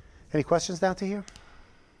 Any questions down to here?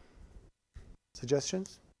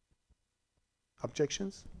 Suggestions?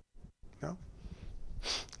 Objections? No?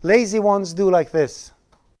 Lazy ones do like this.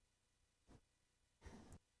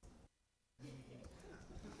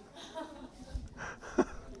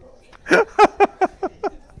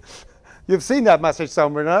 You've seen that message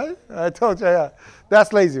somewhere, right? I told you, yeah.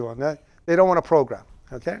 That's lazy one. Right? They don't want to program,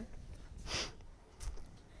 okay?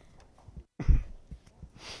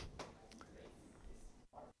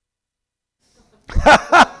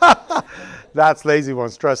 That's lazy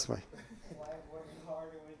ones, trust me.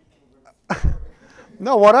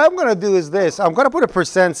 No, what I'm going to do is this. I'm going to put a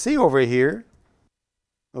 %C over here,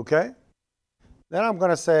 okay? Then I'm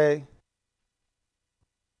going to say,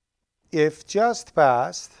 if just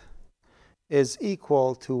passed is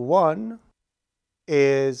equal to 1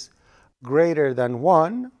 is greater than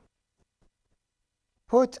 1,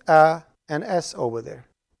 put an S over there.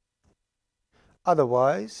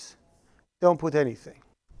 Otherwise, don't put anything.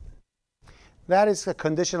 That is a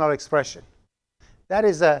conditional expression. That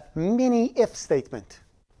is a mini if statement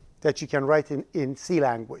that you can write in C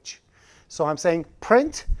language. So I'm saying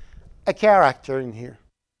print a character in here.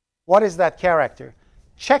 What is that character?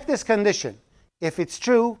 Check this condition. If it's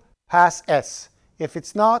true, pass S. If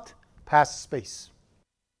it's not, pass space.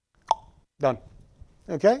 Done.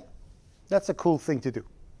 Okay? That's a cool thing to do.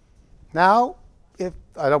 Now, if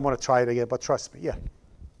I don't want to try it again, but trust me, yeah.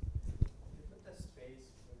 Put the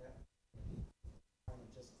space for that.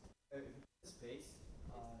 Just if you put the space,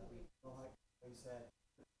 we know how you said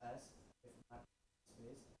S, if not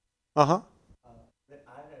space. Uh-huh. Add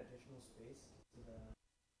an additional space to the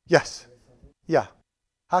Yes. Yeah.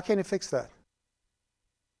 How can you fix that?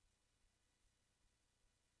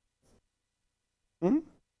 Hmm?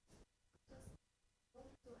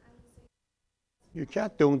 You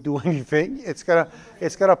can't don't do anything. It's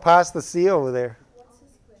gonna pass the C over there.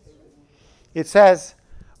 It says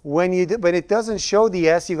when it doesn't show the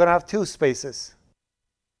S, you're gonna have 2 spaces.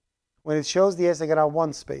 When it shows the S, you're gonna have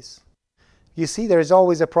 1 space. You see, there is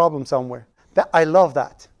always a problem somewhere. I love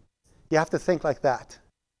that. You have to think like that.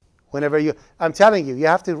 Whenever I'm telling you, you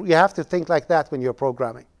have to think like that when you're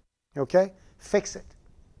programming. Okay? Fix it.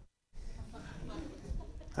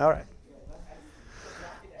 All right.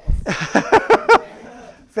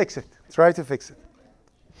 Fix it. Try to fix it.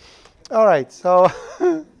 All right. So,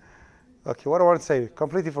 okay, what do I want to say?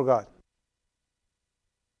 Completely forgot.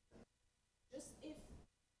 Just if.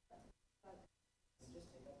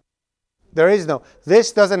 There is no.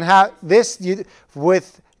 This doesn't have this.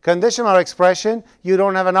 With conditional expression, you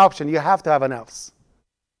don't have an option. You have to have an else.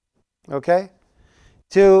 Okay?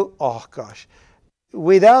 Oh gosh.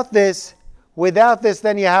 Without this,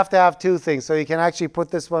 then you have to have 2 things. So you can actually put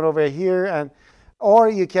this one over here, or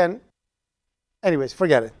you can. Anyways,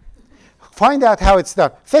 forget it. Find out how it's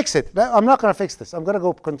done. Fix it. I'm not going to fix this. I'm going to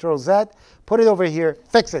go Control Z, put it over here,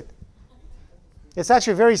 fix it. It's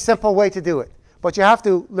actually a very simple way to do it. But you have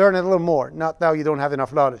to learn a little more. Not now you don't have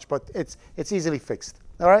enough knowledge, but it's easily fixed.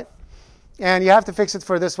 All right? And you have to fix it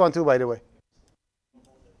for this one too, by the way.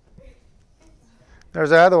 There's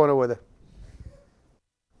the other one over there.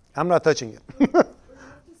 I'm not touching it. Remove the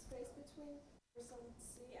space between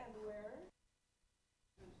 %C and where.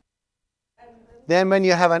 And Then when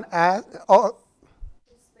you have an space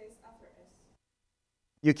after S.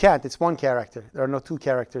 you can't. It's 1 character. There are no 2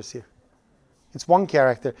 characters here. It's 1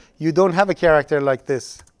 character. You don't have a character like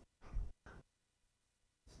this.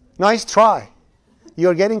 Nice try.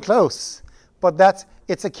 You're getting close. But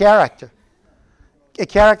it's a character. A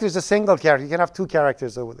character is a single character. You can have 2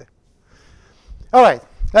 characters over there. All right.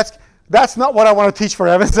 That's not what I want to teach, for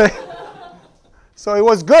heaven's sake. So it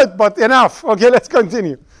was good, but enough. Okay, let's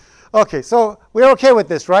continue. Okay, so we're okay with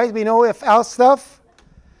this, right? We know if else stuff.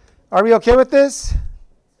 Are we okay with this?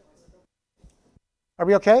 Are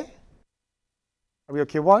we okay? Are we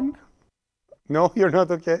okay? 1? No, you're not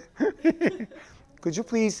okay. Could you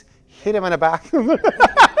please hit him in the back?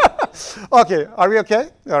 Okay, are we okay?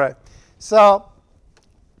 All right. So,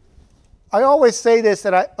 I always say this,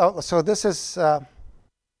 that so this is, I'm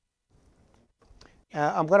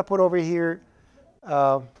going to put over here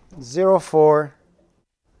 04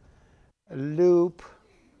 loop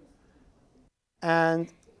and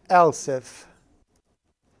else if.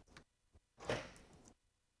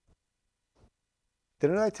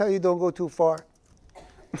 Didn't I tell you don't go too far?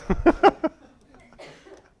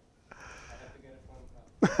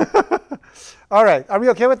 All right, are we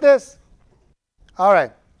okay with this? All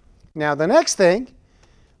right. Now the next thing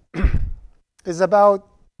is about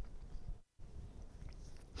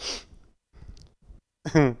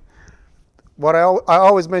what I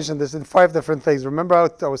always mention this in 5 different things. Remember I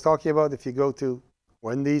was talking about if you go to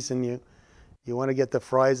Wendy's and you want to get the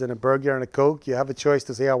fries and a burger and a Coke, you have a choice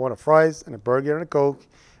to say I want a fries and a burger and a Coke,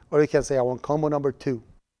 or you can say I want combo number 2.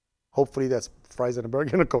 Hopefully that's fries and a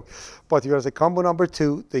burger and a Coke. But you're going to say combo number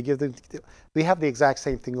 2. They give them. We have the exact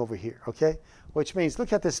same thing over here, okay? Which means,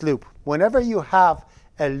 look at this loop. Whenever you have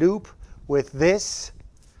a loop with this,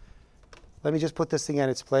 let me just put this thing in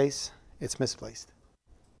its place. It's misplaced.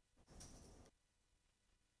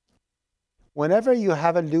 Whenever you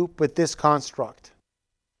have a loop with this construct,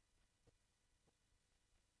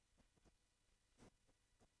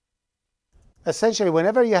 essentially,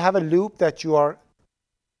 whenever you have a loop that you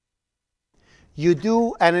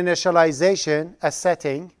do an initialization, a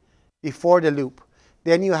setting before the loop.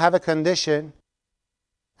 Then you have a condition,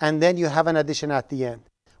 and then you have an addition at the end.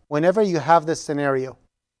 Whenever you have this scenario,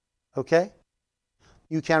 okay,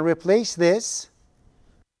 you can replace this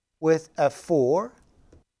with a for.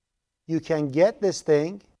 You can get this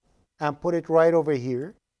thing and put it right over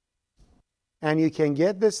here. And you can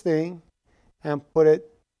get this thing and put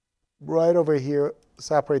it right over here,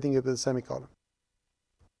 separating it with a semicolon.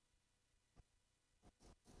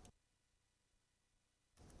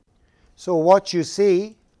 So what you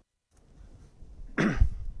see,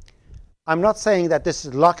 I'm not saying that this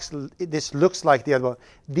looks like the other one.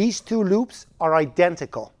 These two loops are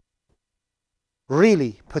identical.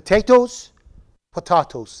 Really, potatoes,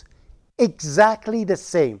 potatoes. Exactly the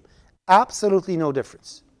same. Absolutely no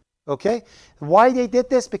difference. Okay? Why they did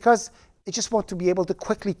this? Because they just want to be able to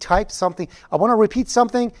quickly type something. I want to repeat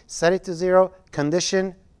something, set it to 0,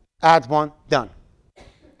 condition, add 1, done.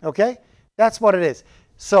 Okay? That's what it is.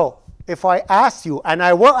 So, if I ask you, and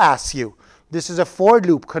I will ask you, this is a for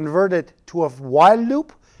loop converted to a while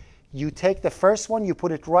loop, you take the first one, you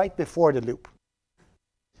put it right before the loop.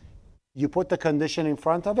 You put the condition in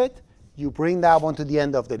front of it, you bring that one to the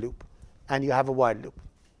end of the loop, and you have a while loop.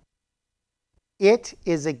 It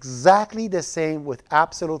is exactly the same with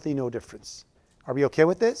absolutely no difference. Are we okay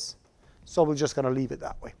with this? So we're just going to leave it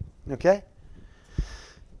that way. Okay?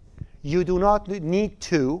 You do not need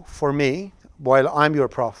to, for me, while I'm your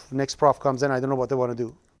prof, next prof comes in, I don't know what they want to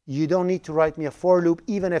do. You don't need to write me a for loop,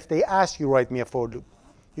 even if they ask you write me a for loop.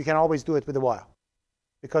 You can always do it with a while,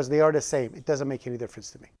 because they are the same. It doesn't make any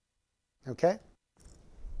difference to me. Okay?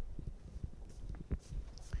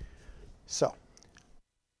 So,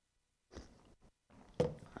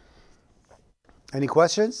 any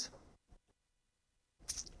questions?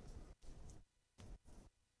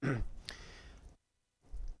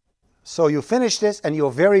 So you finish this and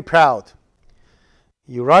you're very proud.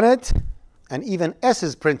 You run it, and even S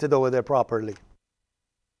is printed over there properly.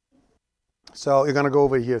 So you're going to go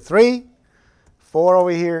over here 3, 4 over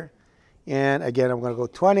here, and again I'm going to go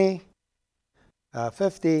 20,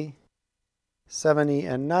 50, 70,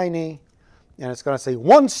 and 90, and it's going to say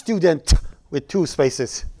 1 student with 2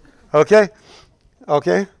 spaces. Okay?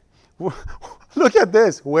 Okay? Look at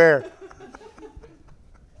this. Where?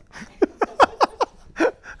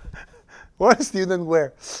 1 student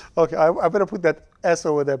where? Okay, I better put that S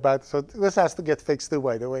over there, but so this has to get fixed too,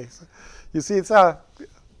 by the way. So you see,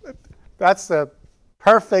 that's a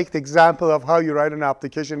perfect example of how you write an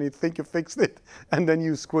application. You think you fixed it, and then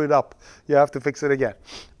you screw it up. You have to fix it again.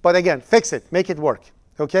 But again, fix it. Make it work.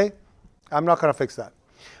 Okay? I'm not going to fix that.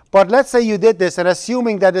 But let's say you did this, and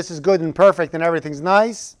assuming that this is good and perfect and everything's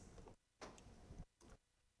nice,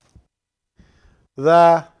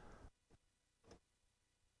 the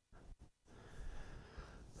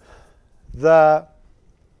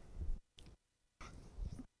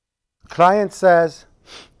client says,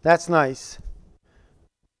 that's nice.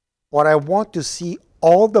 What I want to see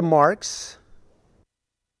all the marks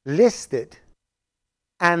listed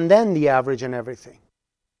and then the average and everything.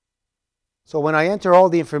 So when I enter all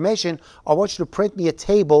the information, I want you to print me a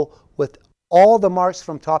table with all the marks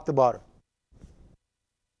from top to bottom.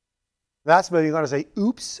 That's where you're going to say,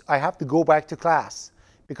 oops, I have to go back to class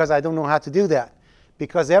because I don't know how to do that.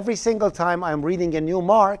 Because every single time I'm reading a new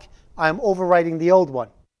mark, I'm overwriting the old one.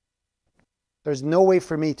 There's no way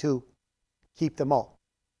for me to keep them all.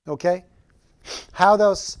 Okay? How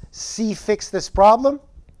does C fix this problem?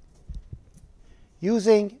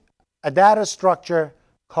 Using a data structure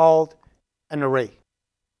called an array.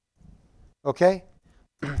 Okay?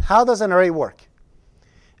 How does an array work?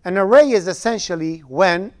 An array is essentially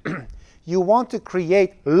when you want to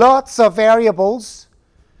create lots of variables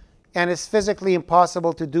and it's physically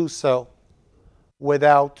impossible to do so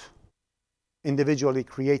without individually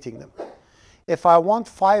creating them. If I want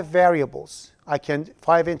 5 variables,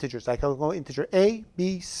 5 integers, I can go integer A,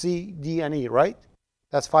 B, C, D, and E, right?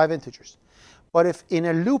 That's 5 integers. But if in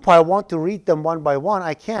a loop I want to read them one by one,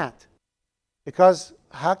 I can't. Because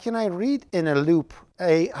how can I read in a loop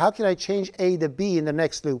A? How can I change A to B in the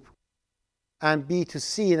next loop and B to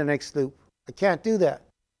C in the next loop? I can't do that.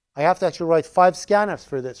 I have to actually write 5 scanfs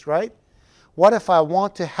for this, right? What if I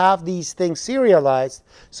want to have these things serialized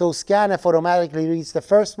so scanf automatically reads the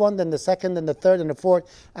first one, then the second, then the third, and the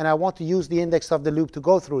fourth, and I want to use the index of the loop to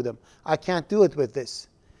go through them? I can't do it with this.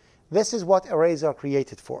 This is what arrays are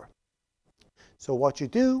created for. So what you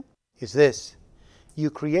do is this. You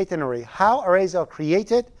create an array. How arrays are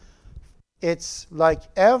created? It's like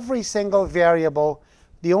every single variable.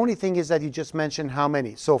 The only thing is that you just mention how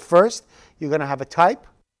many. So first, you're going to have a type.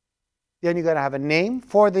 Then you're going to have a name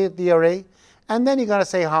for the array. And then you're going to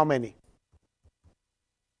say how many.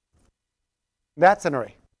 That's an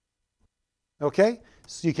array. Okay?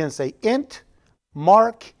 So you can say int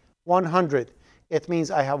mark 100. It means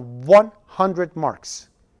I have 100 marks.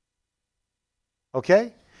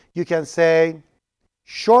 Okay? You can say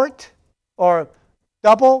short or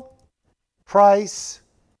double price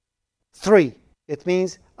 3. It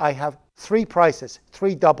means I have 3 prices,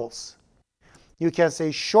 3 doubles. You can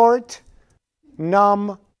say short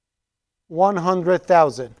num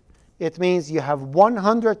 100,000. It means you have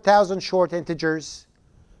 100,000 short integers.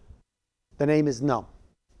 The name is num.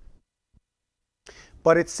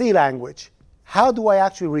 But it's C language. How do I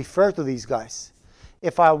actually refer to these guys?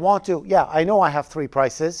 If I want to, yeah, I know I have 3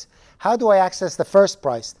 prices. How do I access the first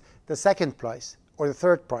price, the second price, or the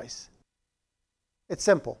third price? It's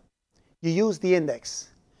simple. You use the index.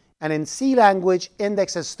 And in C language,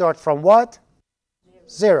 indexes start from what?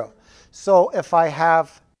 0. So if I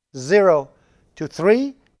have 0 to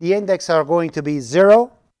 3, the index are going to be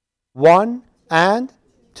 0, 1, and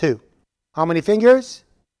 2. How many fingers?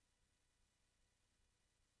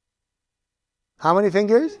 How many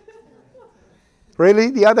fingers?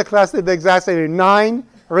 Really? The other class did the exact same. 9?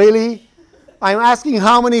 Really? I'm asking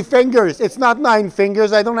how many fingers. It's not 9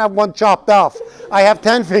 fingers. I don't have one chopped off. I have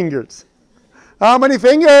 10 fingers. How many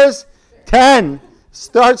fingers? 10.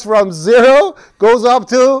 Starts from 0, goes up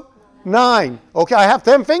to 9. Okay, I have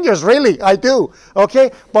 10 fingers. Really, I do.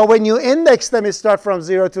 Okay, but when you index them, it starts from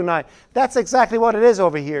 0 to 9. That's exactly what it is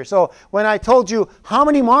over here. So when I told you how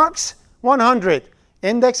many marks? 100.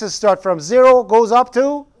 Indexes start from 0, goes up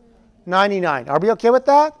to 99. Are we okay with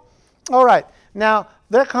that? All right. Now,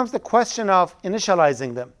 there comes the question of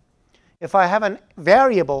initializing them. If I have a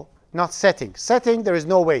variable, not setting. Setting, there is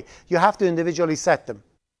no way. You have to individually set them,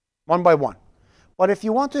 one by one. But if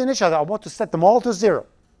you want to initialize, I want to set them all to 0.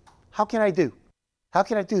 How can I do? How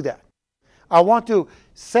can I do that? I want to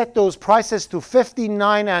set those prices to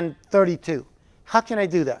 59 and 32. How can I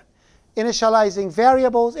do that? Initializing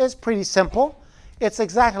variables is pretty simple. It's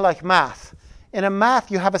exactly like math. In a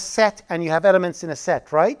math, you have a set and you have elements in a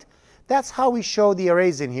set, right? That's how we show the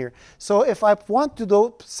arrays in here. So if I want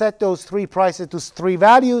to set those 3 prices to 3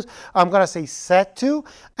 values, I'm going to say set to,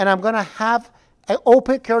 and I'm going to have an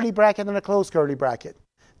open curly bracket and a closed curly bracket.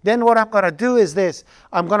 Then what I'm going to do is this.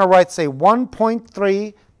 I'm going to write, say,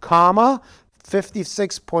 1.3, comma,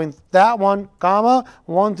 56 point that one, comma,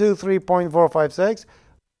 123.456,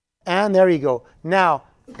 and there you go. Now,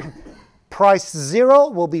 price 0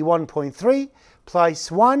 will be 1.3.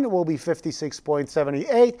 Price 1 will be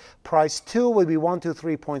 56.78. Price 2 will be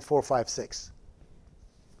 123.456.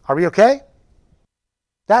 Are we okay?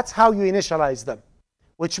 That's how you initialize them,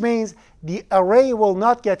 which means the array will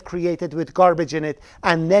not get created with garbage in it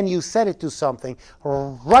and then you set it to something.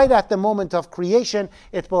 Right at the moment of creation,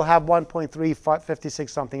 it will have 1.356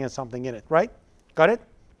 something and something in it, right? Got it?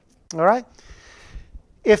 All right?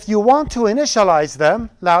 If you want to initialize them,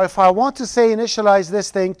 now if I want to say initialize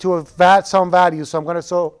this thing to some value, so I'm going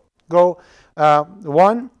to go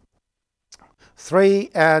 1, 3,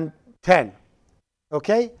 and 10.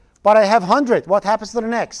 Okay? But I have 100. What happens to the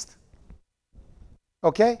next?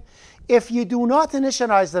 Okay? If you do not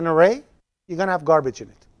initialize an array, you're going to have garbage in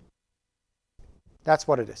it. That's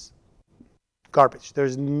what it is. Garbage.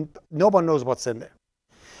 No one knows what's in there.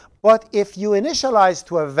 But if you initialize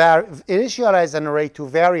an array to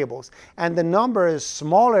variables, and the number is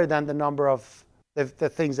smaller than the number of the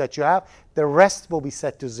things that you have, the rest will be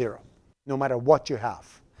set to 0, no matter what you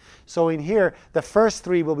have. So in here, the first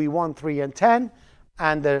 3 will be 1, 3, and 10,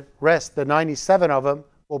 and the rest, the 97 of them,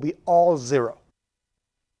 will be all 0.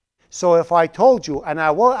 So if I told you, and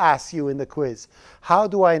I will ask you in the quiz, how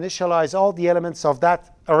do I initialize all the elements of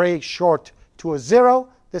that array short to a 0?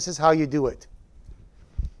 This is how you do it.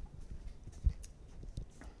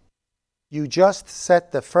 You just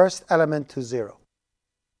set the first element to 0.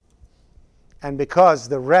 And because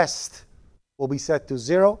the rest will be set to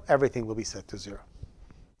 0, everything will be set to 0.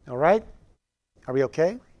 All right? Are we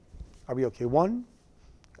okay? Are we okay? 1?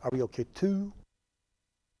 Are we okay? 2?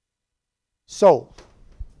 So,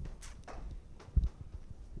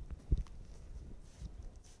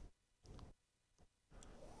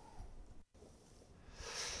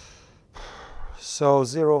 so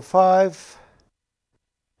 0, 5,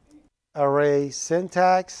 array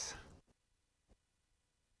syntax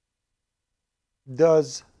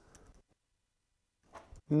does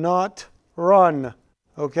not run.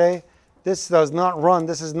 Okay? This does not run.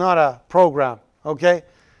 This is not a program. Okay?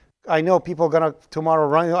 I know people are going to tomorrow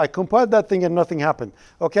run. I compiled that thing and nothing happened.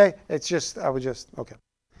 Okay? It's just, I would just, okay.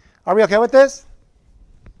 Are we okay with this?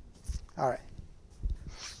 All right.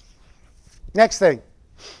 Next thing.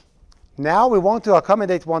 Now we want to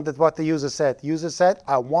accommodate what the user said. User said,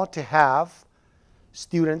 I want to have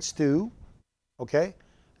students too. Okay?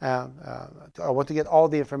 I want to get all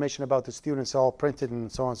the information about the students all printed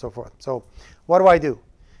and so on and so forth. So what do?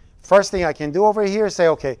 First thing I can do over here is say,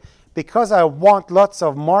 okay, because I want lots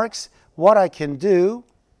of marks, what I can do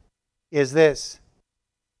is this.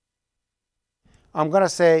 I'm going to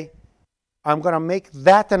say, I'm going to make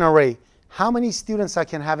that an array. How many students I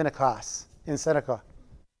can have in a class in Seneca?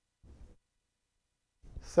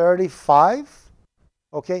 35.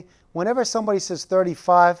 Okay? Whenever somebody says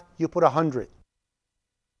 35, you put 100.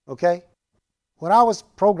 Okay? When I was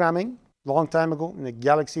programming a long time ago in a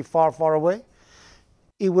galaxy far, far away,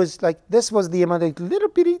 it was like this was the amount of little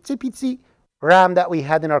bitty RAM that we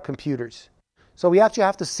had in our computers. So we actually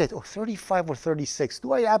have to sit, 35 or 36.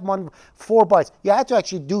 Do I have 4 bytes? You had to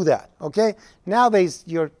actually do that. Okay? Nowadays,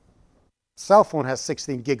 your cell phone has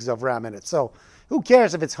 16 gigs of RAM in it. So who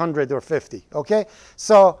cares if it's 100 or 50? Okay?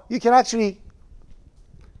 So you can actually,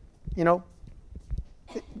 you know,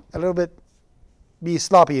 a little bit be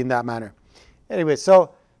sloppy in that manner. Anyway,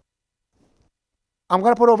 so I'm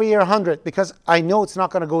going to put over here 100 because I know it's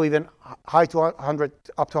not going to go even high to 100,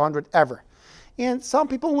 up to 100 ever. And some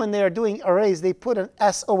people, when they are doing arrays, they put an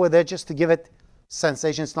S over there just to give it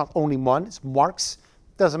sensation. It's not only 1, it's marks.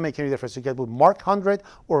 Doesn't make any difference. You can put mark 100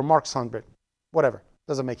 or marks 100. Whatever.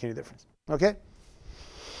 Doesn't make any difference. Okay?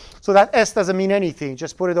 So that S doesn't mean anything.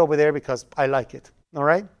 Just put it over there because I like it. All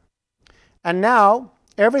right? And now,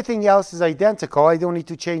 everything else is identical. I don't need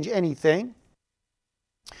to change anything.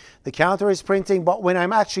 The counter is printing, but when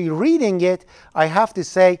I'm actually reading it, I have to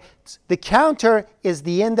say the counter is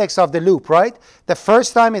the index of the loop, right? The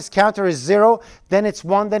first time its counter is 0, then it's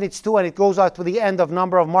 1, then it's 2, and it goes out to the end of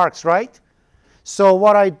number of marks, right? So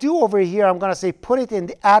what I do over here, I'm going to say put it in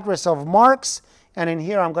the address of marks, and in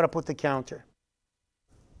here I'm going to put the counter.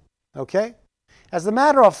 Okay? As a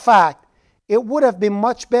matter of fact, it would have been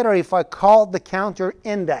much better if I called the counter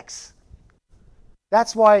index.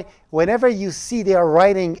 That's why whenever you see they are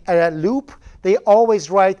writing a loop, they always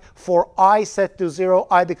write for I set to 0,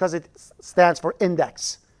 I, because it stands for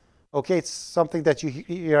index. Okay, it's something that you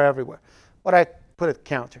hear everywhere. But I put it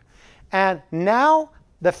counter. And now,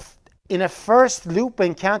 in a first loop,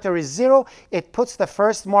 when counter is 0, it puts the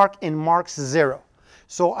first mark in marks 0.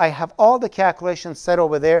 So I have all the calculations set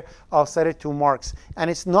over there. I'll set it to marks. And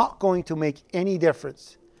it's not going to make any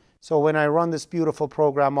difference. So when I run this beautiful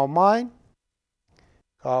program of mine,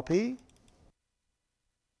 copy,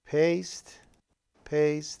 paste,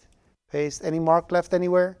 paste, paste. Any mark left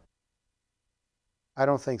anywhere? I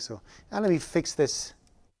don't think so. Now let me fix this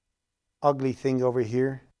ugly thing over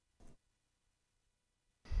here.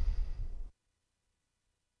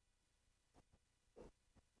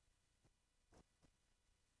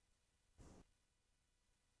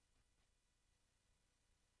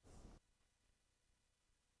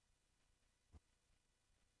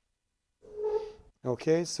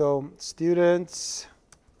 Okay, so students,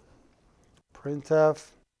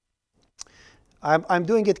 printf. I'm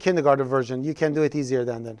doing it kindergarten version. You can do it easier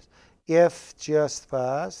than that. If just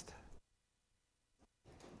passed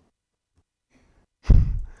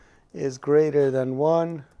is greater than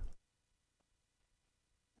 1,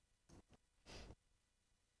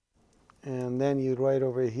 and then you write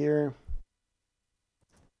over here,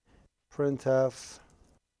 printf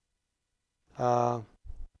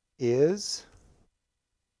is,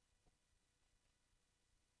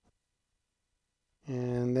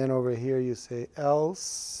 and then over here you say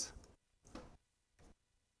else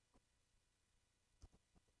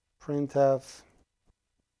printf.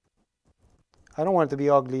 I don't want it to be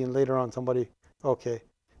ugly and later on somebody, okay,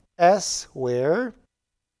 s where,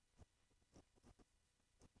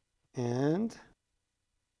 and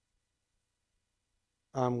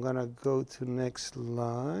I'm going to go to next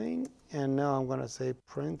line, and now I'm going to say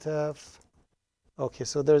printf. Okay,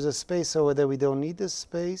 so there's a space over there. We don't need this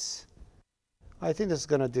space. I think this is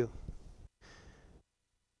going to do.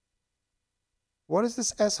 What is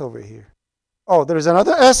this S over here? Oh, there's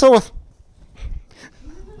another S over.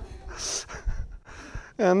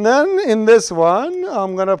 And then in this one,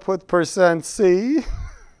 I'm going to put %C.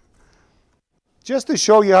 Just to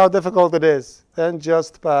show you how difficult it is. Then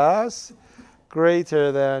just pass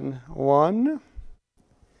greater than 1.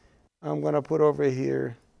 I'm going to put over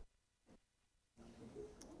here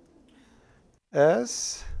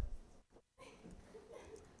S.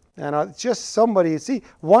 And just somebody, see,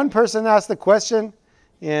 one person asked the question,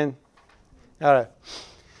 and all right.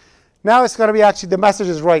 Now it's going to be actually, the message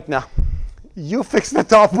is right now. You fix the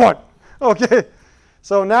top one. Okay.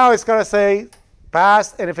 So now it's going to say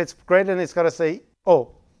passed, and if it's greater than, it's going to say, oh,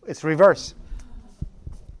 it's reverse.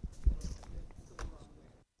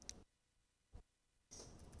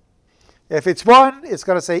 If it's 1, it's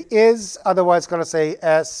going to say is, otherwise it's going to say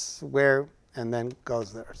s, where, and then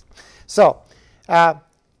goes there. So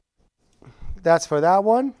that's for that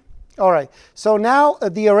one. All right. So now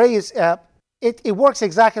the array is, it works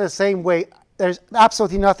exactly the same way. There's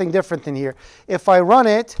absolutely nothing different in here. If I run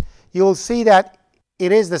it, you'll see that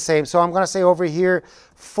it is the same. So I'm going to say over here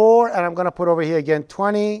 4, and I'm going to put over here again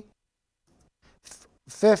 20,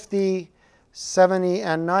 50, 70,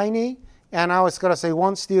 and 90. And now it's going to say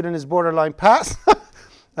one student is borderline pass.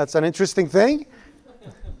 That's an interesting thing.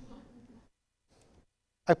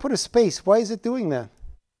 I put a space. Why is it doing that?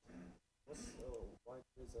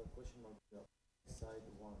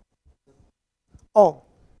 Oh,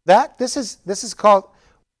 this is called,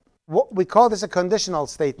 what we call this a conditional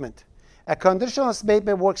statement. A conditional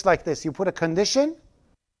statement works like this. You put a condition.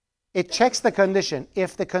 It checks the condition.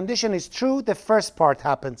 If the condition is true, the first part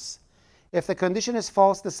happens. If the condition is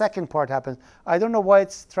false, the second part happens. I don't know why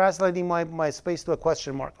it's translating my space to a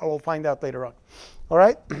question mark. I will find out later on. All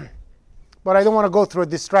right? But I don't want to go through it,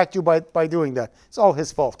 distract you by doing that. It's all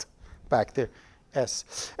his fault back there.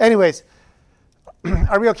 S. Anyways,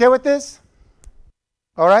 are we okay with this?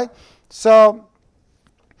 All right? So,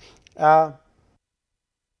 oh,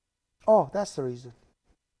 that's the reason.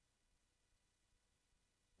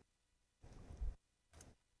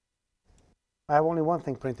 I have only one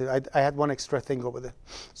thing printed. I had one extra thing over there.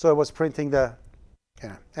 So it was printing the,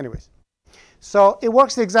 yeah, anyways. So it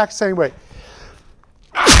works the exact same way.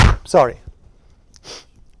 Sorry.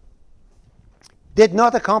 Did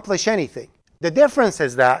not accomplish anything. The difference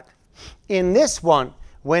is that in this one,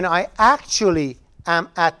 when I actually am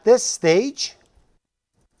at this stage,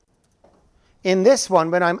 in this one,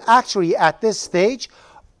 when I'm actually at this stage,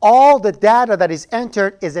 all the data that is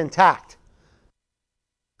entered is intact.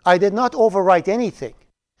 I did not overwrite anything.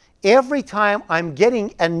 Every time I'm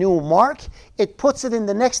getting a new mark, it puts it in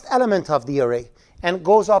the next element of the array and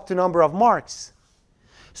goes up to number of marks.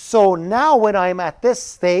 So now when I'm at this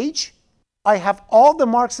stage, I have all the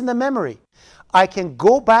marks in the memory. I can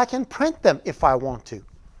go back and print them if I want to.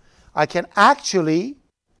 I can actually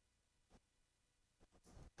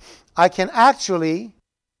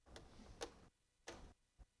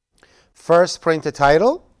first print the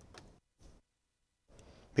title,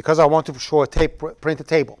 because I want to show print a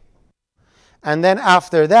table. And then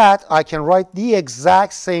after that, I can write the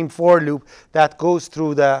exact same for loop that goes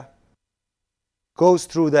through the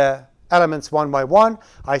elements one by one.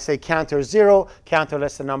 I say counter 0, counter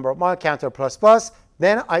less than number of 1, counter plus plus.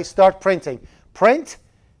 Then I start printing. Print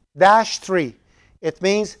 -3. It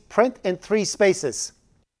means print in 3 spaces.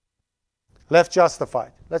 Left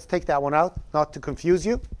justified. Let's take that one out, not to confuse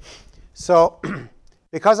you. So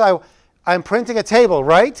because I'm printing a table,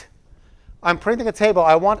 right? I'm printing a table.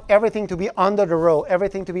 I want everything to be under the row,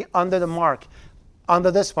 everything to be under the mark,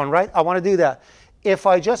 under this one, right? I want to do that. If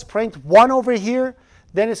I just print 1 over here,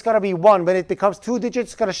 then it's going to be 1. When it becomes 2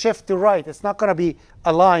 digits, it's going to shift to right. It's not going to be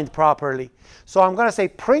aligned properly. So I'm going to say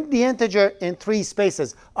print the integer in 3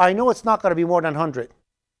 spaces. I know it's not going to be more than 100.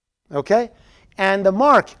 Okay? And the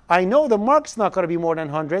mark, I know the mark's not going to be more than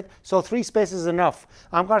 100, so 3 spaces is enough.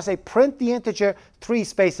 I'm going to say print the integer 3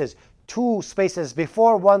 spaces. 2 spaces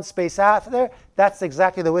before, 1 space after. That's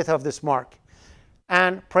exactly the width of this mark.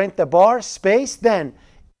 and print the bar space. Then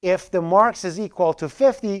if the marks is equal to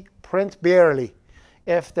 50, print barely.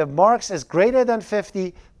 If the marks is greater than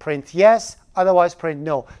 50, print yes, otherwise print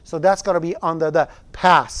no. So that's going to be under the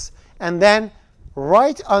pass. And then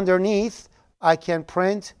right underneath, I can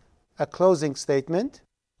print a closing statement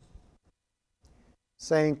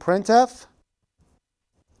saying printf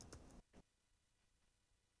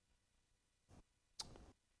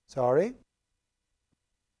sorry.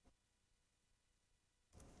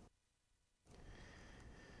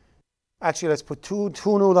 Actually, let's put two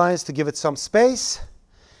new lines to give it some space.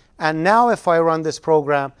 And now if I run this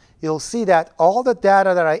program, you'll see that all the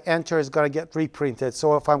data that I enter is going to get reprinted.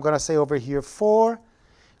 So if I'm going to say over here 4,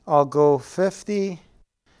 I'll go 50,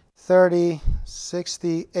 30,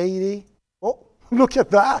 60, 80. Oh, look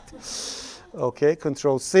at that. OK,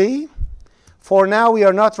 Control C. For now, we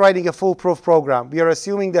are not writing a foolproof program. We are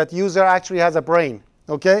assuming that user actually has a brain,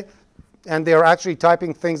 OK? And they're actually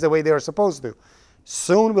typing things the way they're supposed to.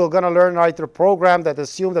 Soon, we're going to learn to write a program that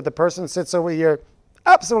assumes that the person sits over here,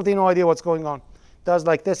 absolutely no idea what's going on. Does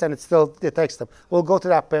like this, and it still detects them. We'll go to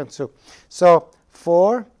that point too. So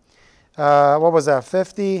 4, what was that?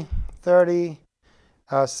 50, 30,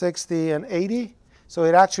 60, and 80. So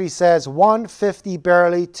it actually says 1, 50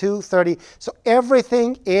 barely, 2, 30. So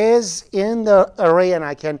everything is in the array, and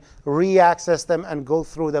I can re-access them and go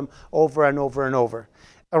through them over and over and over.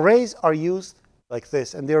 Arrays are used like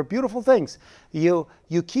this, and they're beautiful things. You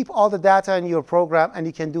keep all the data in your program, and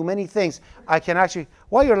you can do many things. I can actually,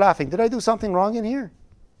 why you're laughing? Did I do something wrong in here?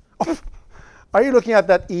 Are you looking at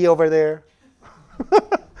that E over there?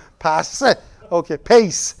 Pass. OK,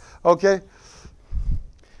 pace. OK.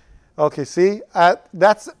 OK, see, I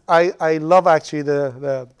love actually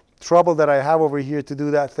the trouble that I have over here to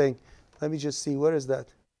do that thing. Let me just see, where is that?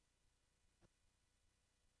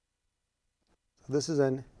 This is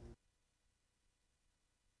an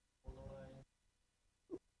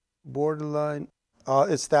borderline.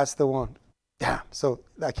 That's the one. Yeah, so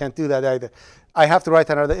I can't do that either. I have to write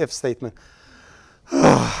another if statement.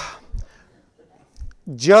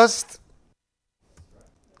 Just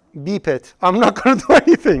beep it. I'm not going to do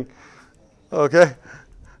anything. OK?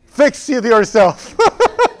 Fix it yourself.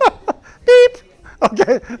 Beep.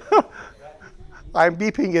 OK? I'm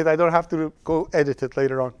beeping it. I don't have to go edit it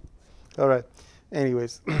later on. All right.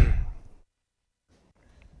 Anyways.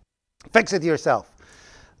 Fix it yourself.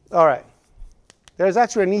 All right. There's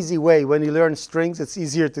actually an easy way. When you learn strings, it's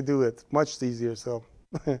easier to do it. Much easier. So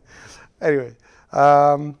anyway,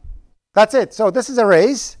 that's it. So this is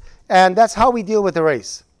arrays, and that's how we deal with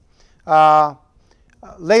arrays.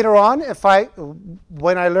 Later on,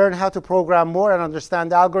 when I learn how to program more and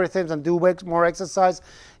understand algorithms and do more exercise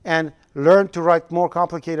and learn to write more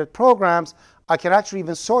complicated programs, I can actually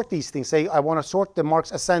even sort these things. Say I want to sort the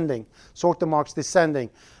marks ascending, sort the marks descending.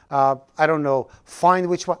 I don't know, find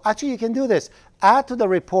which one. Actually, you can do this. Add to the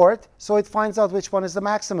report so it finds out which one is the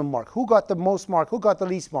maximum mark. Who got the most mark? Who got the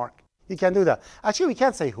least mark? You can do that. Actually, we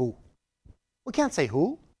can't say who. We can't say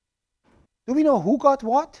who. Do we know who got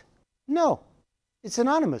what? No. It's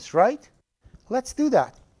anonymous, right? Let's do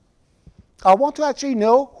that. I want to actually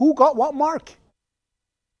know who got what mark.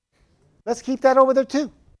 Let's keep that over there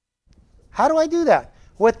too. How do I do that?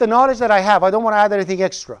 With the knowledge that I have. I don't want to add anything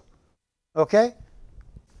extra. OK?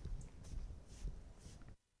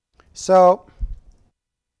 So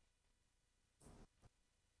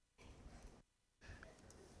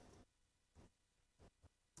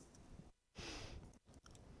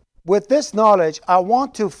with this knowledge, I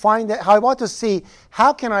want to see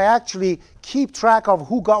how can I actually keep track of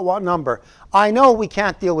who got what number. I know we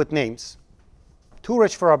can't deal with names. Too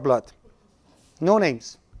rich for our blood. No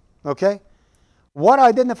names. OK? What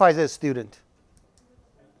identifies a student?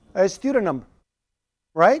 A student number.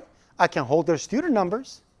 Right? I can hold their student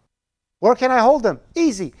numbers. Where can I hold them?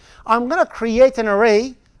 Easy. I'm going to create an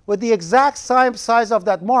array with the exact same size of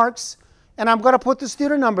that marks, and I'm going to put the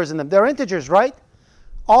student numbers in them. They're integers, right?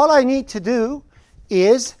 All I need to do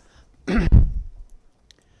is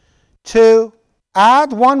to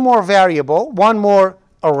add one more variable, one more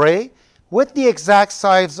array, with the exact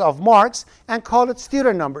size of marks, and call it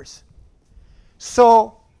student numbers.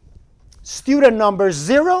 So student number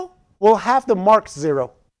 0 will have the marks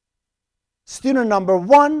 0. Student number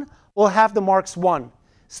 1 will have the marks 1.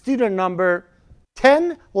 Student number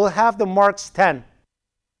 10 will have the marks 10.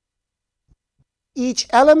 Each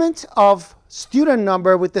element of student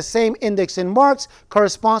number with the same index in marks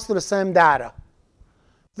corresponds to the same data.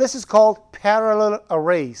 This is called parallel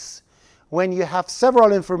arrays. When you have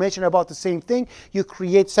several information about the same thing, you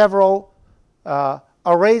create several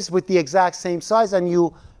arrays with the exact same size, and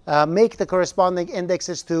you make the corresponding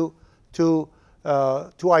indexes to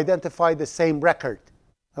to identify the same record.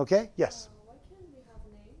 Okay? Yes? Why can't we have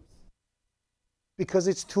names? Because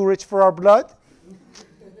it's too rich for our blood.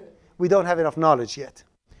 We don't have enough knowledge yet.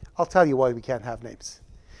 I'll tell you why we can't have names.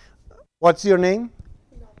 What's your name?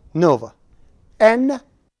 No. Nova. N-O-V-A.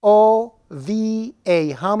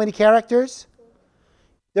 How many characters?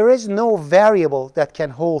 There is no variable that can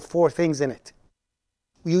hold 4 things in it.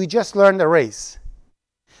 You just learned arrays.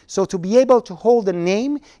 So to be able to hold a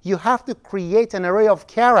name, you have to create an array of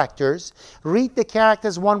characters. Read the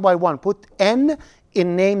characters one by one. Put N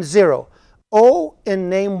in name 0, O in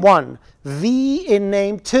name 1, V in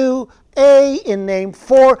name 2, A in name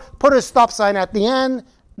 4. Put a stop sign at the end.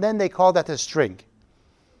 Then they call that a string.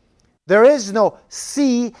 There is no,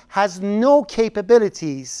 C has no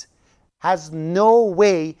capabilities, has no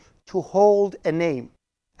way to hold a name,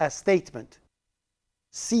 a statement.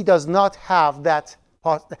 C does not have that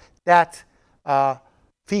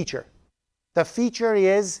feature. The feature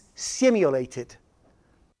is simulated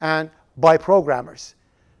and by programmers.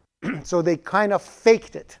 So they kind of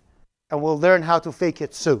faked it, and we'll learn how to fake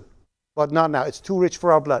it soon. But not now. It's too rich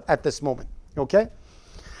for our blood at this moment. Okay?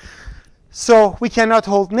 So we cannot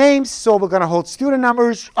hold names, so we're going to hold student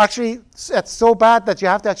numbers. Actually, it's so bad that you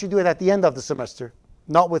have to actually do it at the end of the semester.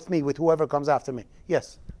 Not with me, with whoever comes after me.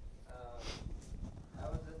 Yes? I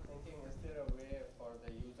was just thinking, is there a way for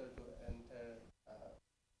the user to enter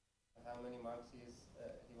how many marks he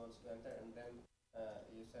wants to enter, and then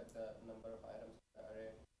you set the number of items in the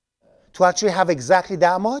array? To actually have exactly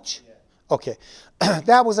that much? Yeah. Okay.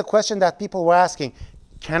 That was a question that people were asking.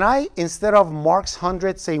 Can I, instead of marks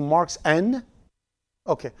 100, say marks n?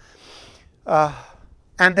 Okay.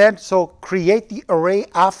 And then, so create the array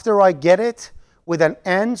after I get it with an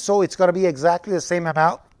n, so it's going to be exactly the same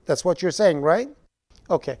amount. That's what you're saying, right?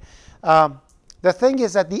 Okay. The thing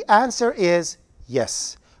is that the answer is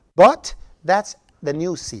yes. But that's the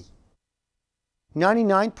new C.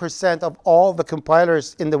 99% of all the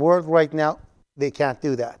compilers in the world right now, they can't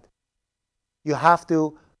do that. You have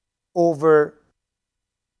to overestimate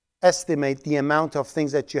the amount of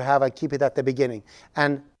things that you have and keep it at the beginning.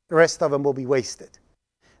 And the rest of them will be wasted.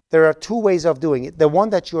 There are 2 ways of doing it. The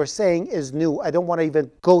one that you're saying is new. I don't want to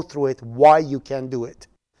even go through it, why you can do it.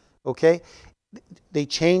 Okay? They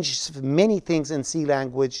changed many things in C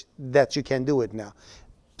language that you can do it now.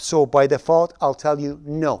 So by default, I'll tell you,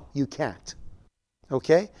 no, you can't.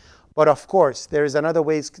 Okay? But of course, there is another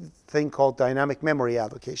thing called dynamic memory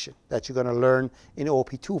allocation that you're going to learn in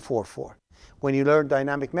OP244. When you learn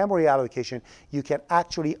dynamic memory allocation, you can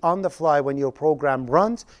actually, on the fly, when your program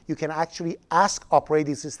runs, you can actually ask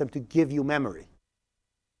operating system to give you memory.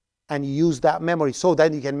 And you use that memory so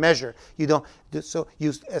that you can measure. So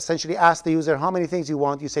you essentially ask the user how many things you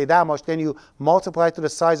want. You say that much. Then you multiply to the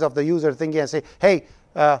size of the user thingy and say, hey,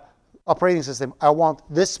 operating system, I want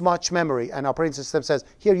this much memory. And operating system says,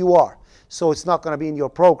 here you are. So it's not going to be in your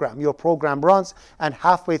program. Your program runs, and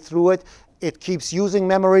halfway through it, it keeps using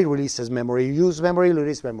memory, releases memory, use memory,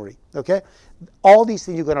 release memory. Okay? All these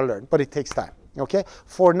things you're going to learn, but it takes time. Okay?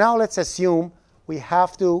 For now, let's assume we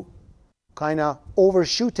have to kind of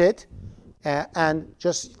overshoot it and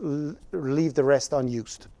just leave the rest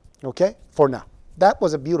unused. Okay? For now. That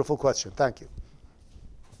was a beautiful question. Thank you.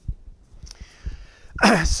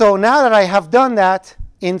 So now that I have done that,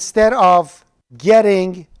 instead of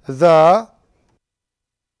getting the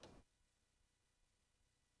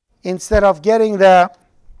instead of getting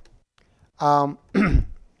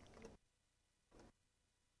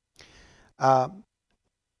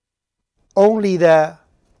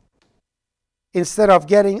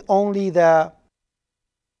only the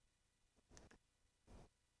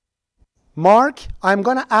mark, I'm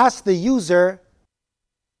going to ask the user,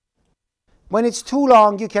 when it's too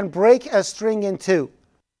long, you can break a string in 2.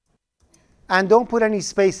 And don't put any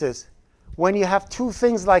spaces. When you have 2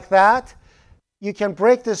 things like that, you can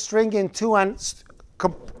break the string in 2 and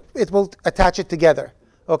it will attach it together.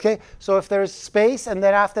 Okay? So if there is space and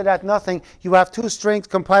then after that nothing, you have 2 strings,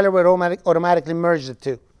 compiler will automatically merge the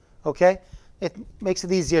 2. Okay? It makes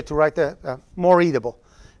it easier to write more readable.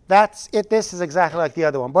 That's it. This is exactly like the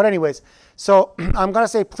other one. But anyways, so I'm going to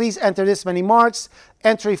say, please enter this many marks.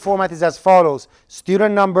 Entry format is as follows.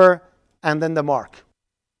 Student number and then the mark.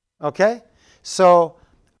 Okay? So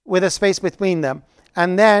with a space between them.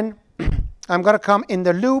 And then I'm going to come in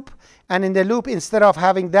the loop. And in the loop, instead of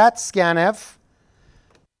having that scanf,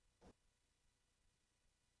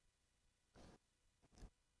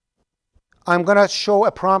 I'm going to show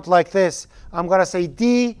a prompt like this. I'm going to say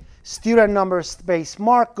D, student number space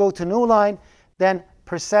mark, go to new line, then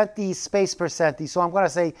 %D space %D. So I'm going to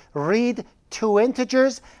say read two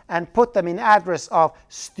integers and put them in address of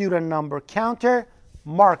student number counter,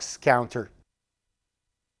 marks counter.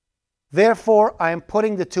 Therefore, I'm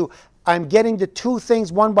putting the two. I'm getting the two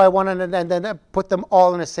things one by one and then I put them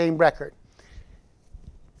all in the same record.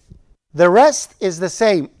 The rest is the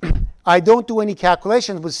same. I don't do any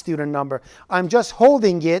calculations with student number. I'm just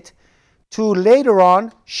holding it to later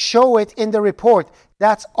on show it in the report.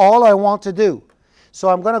 That's all I want to do. So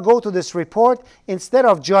I'm going to go to this report. Instead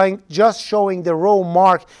of just showing the row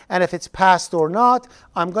mark and if it's passed or not,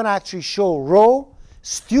 I'm going to actually show row,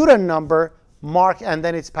 student number, mark, and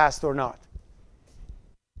then it's passed or not.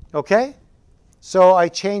 Okay? So I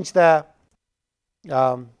changed the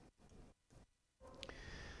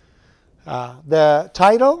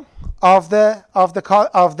title of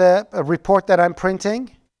the report that I'm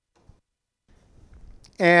printing.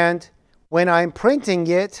 And when I'm printing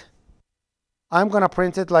it, I'm going to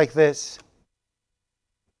print it like this.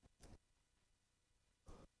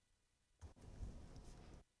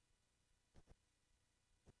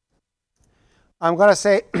 I'm going to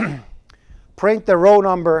say print the row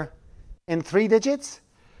number in 3 digits.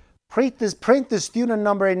 Print the student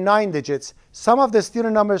number in 9 digits. Some of the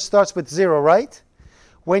student number starts with 0, right?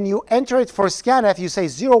 When you enter it for scanf, you say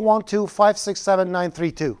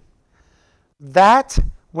 012567932. That,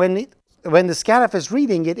 when the scanf is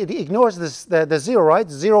reading it, it ignores the 0, right?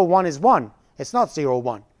 01 is 1. It's not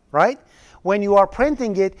 01, right? When you are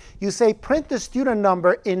printing it, you say print the student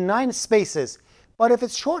number in 9 spaces. But if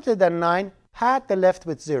it's shorter than 9, add the left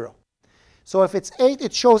with 0. So if it's 8,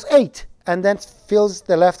 it shows 8, and then fills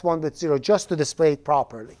the left one with 0 just to display it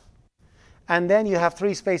properly. And then you have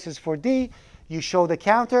 3 spaces for D. You show the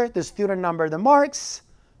counter, the student number, the marks,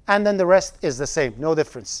 and then the rest is the same, no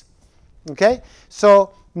difference. Okay?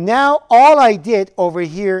 So now all I did over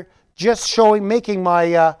here, just making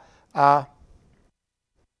my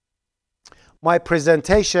my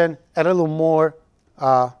presentation a little more.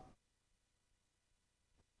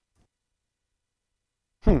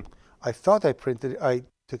 I thought I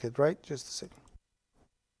took it right. Just a second.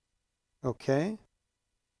 Okay.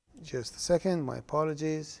 Just a second. My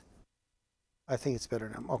apologies. I think it's better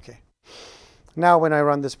now. Okay. Now when I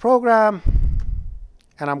run this program,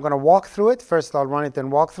 and I'm going to walk through it. First I'll run it, then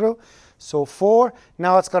walk through. So 4.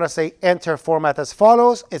 Now it's going to say enter format as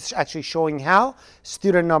follows. It's actually showing how.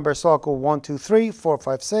 Student number, so I'll go 1, 2, 3, 4,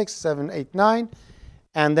 5, 6, 7, 8, 9.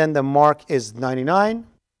 And then the mark is 99.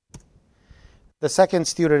 The second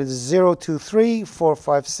student is 0, 2, 3, 4,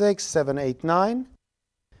 5, 6, 7, 8, 9.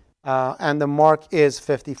 And the mark is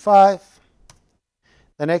 55.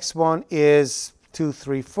 The next one is 2,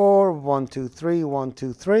 3, 4, 1, 2, 3, 1,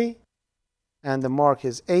 2, 3. And the mark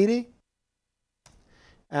is 80.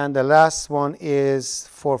 And the last one is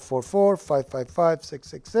 4, 4, 4, 5, 5, 5, 6,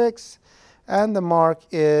 6, 6. And the mark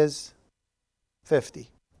is 50.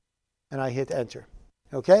 And I hit enter.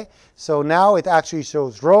 Okay? So now it actually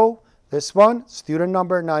shows row. This one, student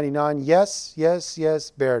number 99, yes, yes,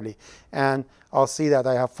 yes, barely. And I'll see that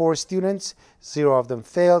I have 4 students, 0 of them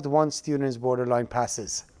failed, 1 student is borderline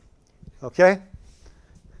passes. Okay?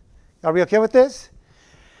 Are we okay with this?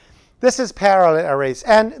 This is parallel arrays.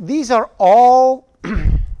 And these are all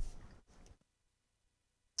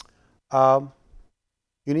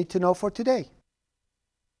you need to know for today.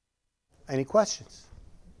 Any questions?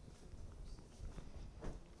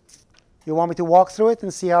 You want me to walk through it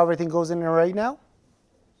and see how everything goes in an array now?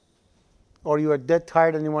 Or you are dead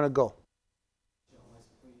tired and you want to go?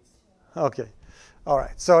 Okay. All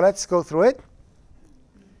right. So let's go through it.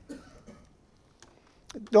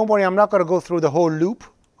 Don't worry, I'm not going to go through the whole loop.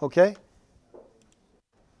 Okay?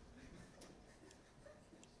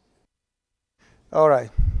 All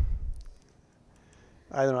right.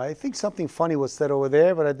 I don't know. I think something funny was said over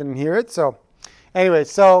there, but I didn't hear it. So anyway,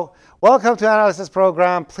 so welcome to analysis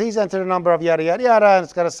program. Please enter the number of yada, yada, yada. And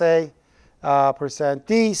it's going to say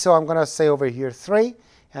 %D. So I'm going to say over here 3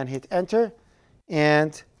 and hit enter.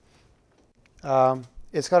 And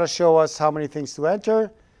it's going to show us how many things to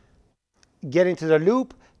enter. Get into the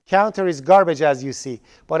loop. Counter is garbage, as you see.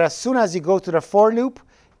 But as soon as you go to the for loop,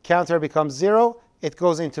 counter becomes 0. It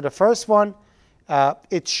goes into the first one.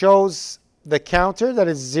 It shows the counter that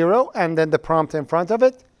is 0 and then the prompt in front of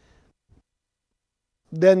it.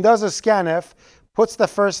 Then does a scanf, puts the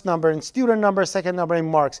first number in student number, second number in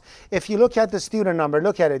marks. If you look at the student number,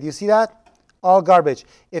 look at it. You see that? All garbage.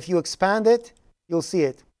 If you expand it, you'll see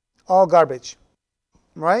it. All garbage.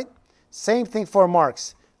 Right? Same thing for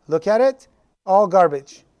marks. Look at it. All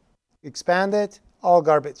garbage. Expand it. All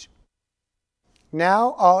garbage.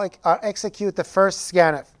 Now I'll execute the first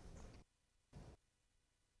scanf.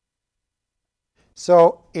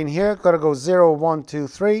 So in here, got to go 0, 1, 2,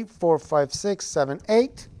 3, 4, 5, 6, 7,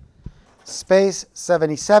 8, space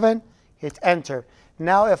 77, hit enter.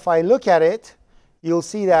 Now if I look at it, you'll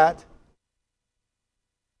see that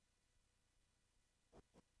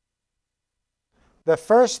the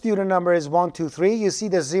first student number is 1, 2, 3. You see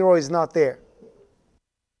the 0 is not there,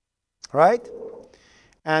 right?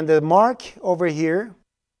 And the mark over here,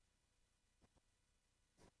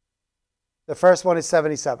 the first one is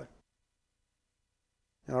 77.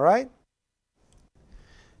 All right?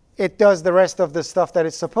 It does the rest of the stuff that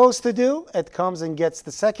it's supposed to do. It comes and gets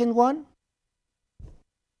the second one.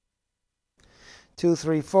 2,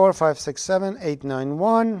 3, 4, 5, 6, 7, 8, 9,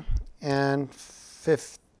 1, and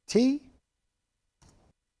 50.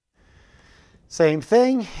 Same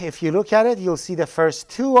thing. If you look at it, you'll see the first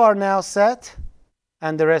two are now set,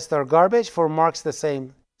 and the rest are garbage. For marks the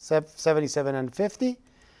same, 77 and 50.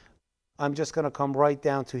 I'm just going to come right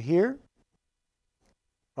down to here.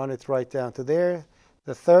 Run it right down to there.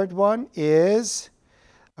 The third one is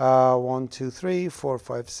 1, 2, 3, 4,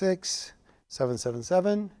 5, 6, 7, 7,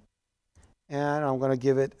 7. And I'm going to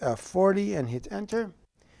give it a 40 and hit enter.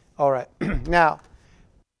 All right. Now,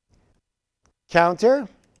 counter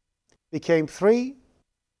became 3.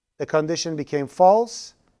 The condition became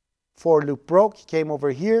false. For loop broke, came over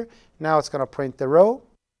here. Now it's going to print the row,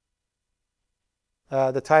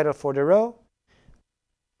 the title for the row.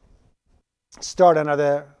 Start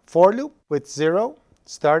another for loop with 0,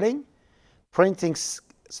 starting, printing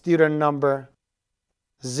student number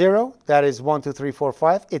 0, that is 1, 2, 3, 4,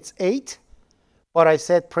 5. It's 8, but I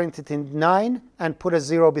said print it in 9 and put a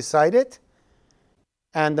 0 beside it.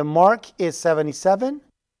 And the mark is 77,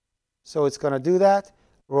 so it's going to do that.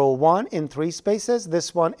 Row 1 in 3 spaces.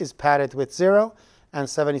 This one is padded with 0, and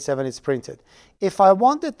 77 is printed. If I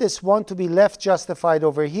wanted this one to be left justified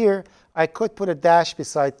over here, I could put a dash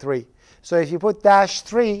beside 3. So if you put dash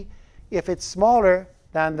 3, if it's smaller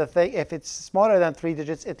than the thing, if it's smaller than 3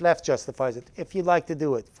 digits, it left justifies it. If you'd like to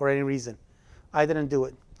do it for any reason, I didn't do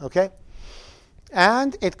it. Okay,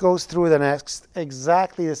 and it goes through the next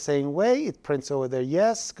exactly the same way. It prints over there,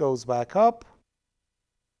 yes, goes back up.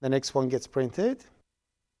 The next one gets printed,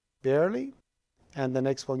 barely, and the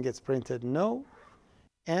next one gets printed, no,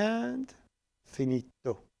 and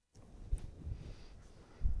finito.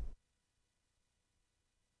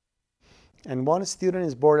 And one student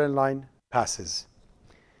is borderline passes.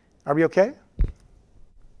 Are we okay?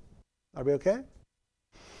 Are we okay?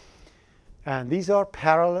 And these are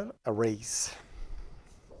parallel arrays.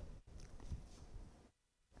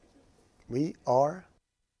 We are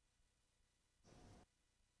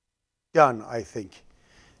done, I think.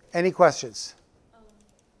 Any questions?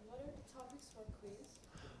 What are the topics for quiz?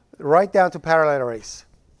 Right down to parallel arrays.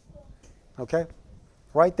 Okay?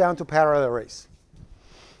 Right down to parallel arrays.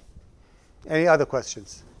 Any other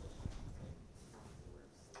questions?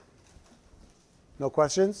 No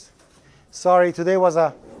questions? Sorry, today was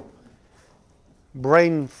a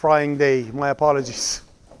brain frying day. My apologies.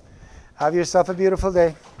 Have yourself a beautiful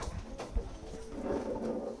day.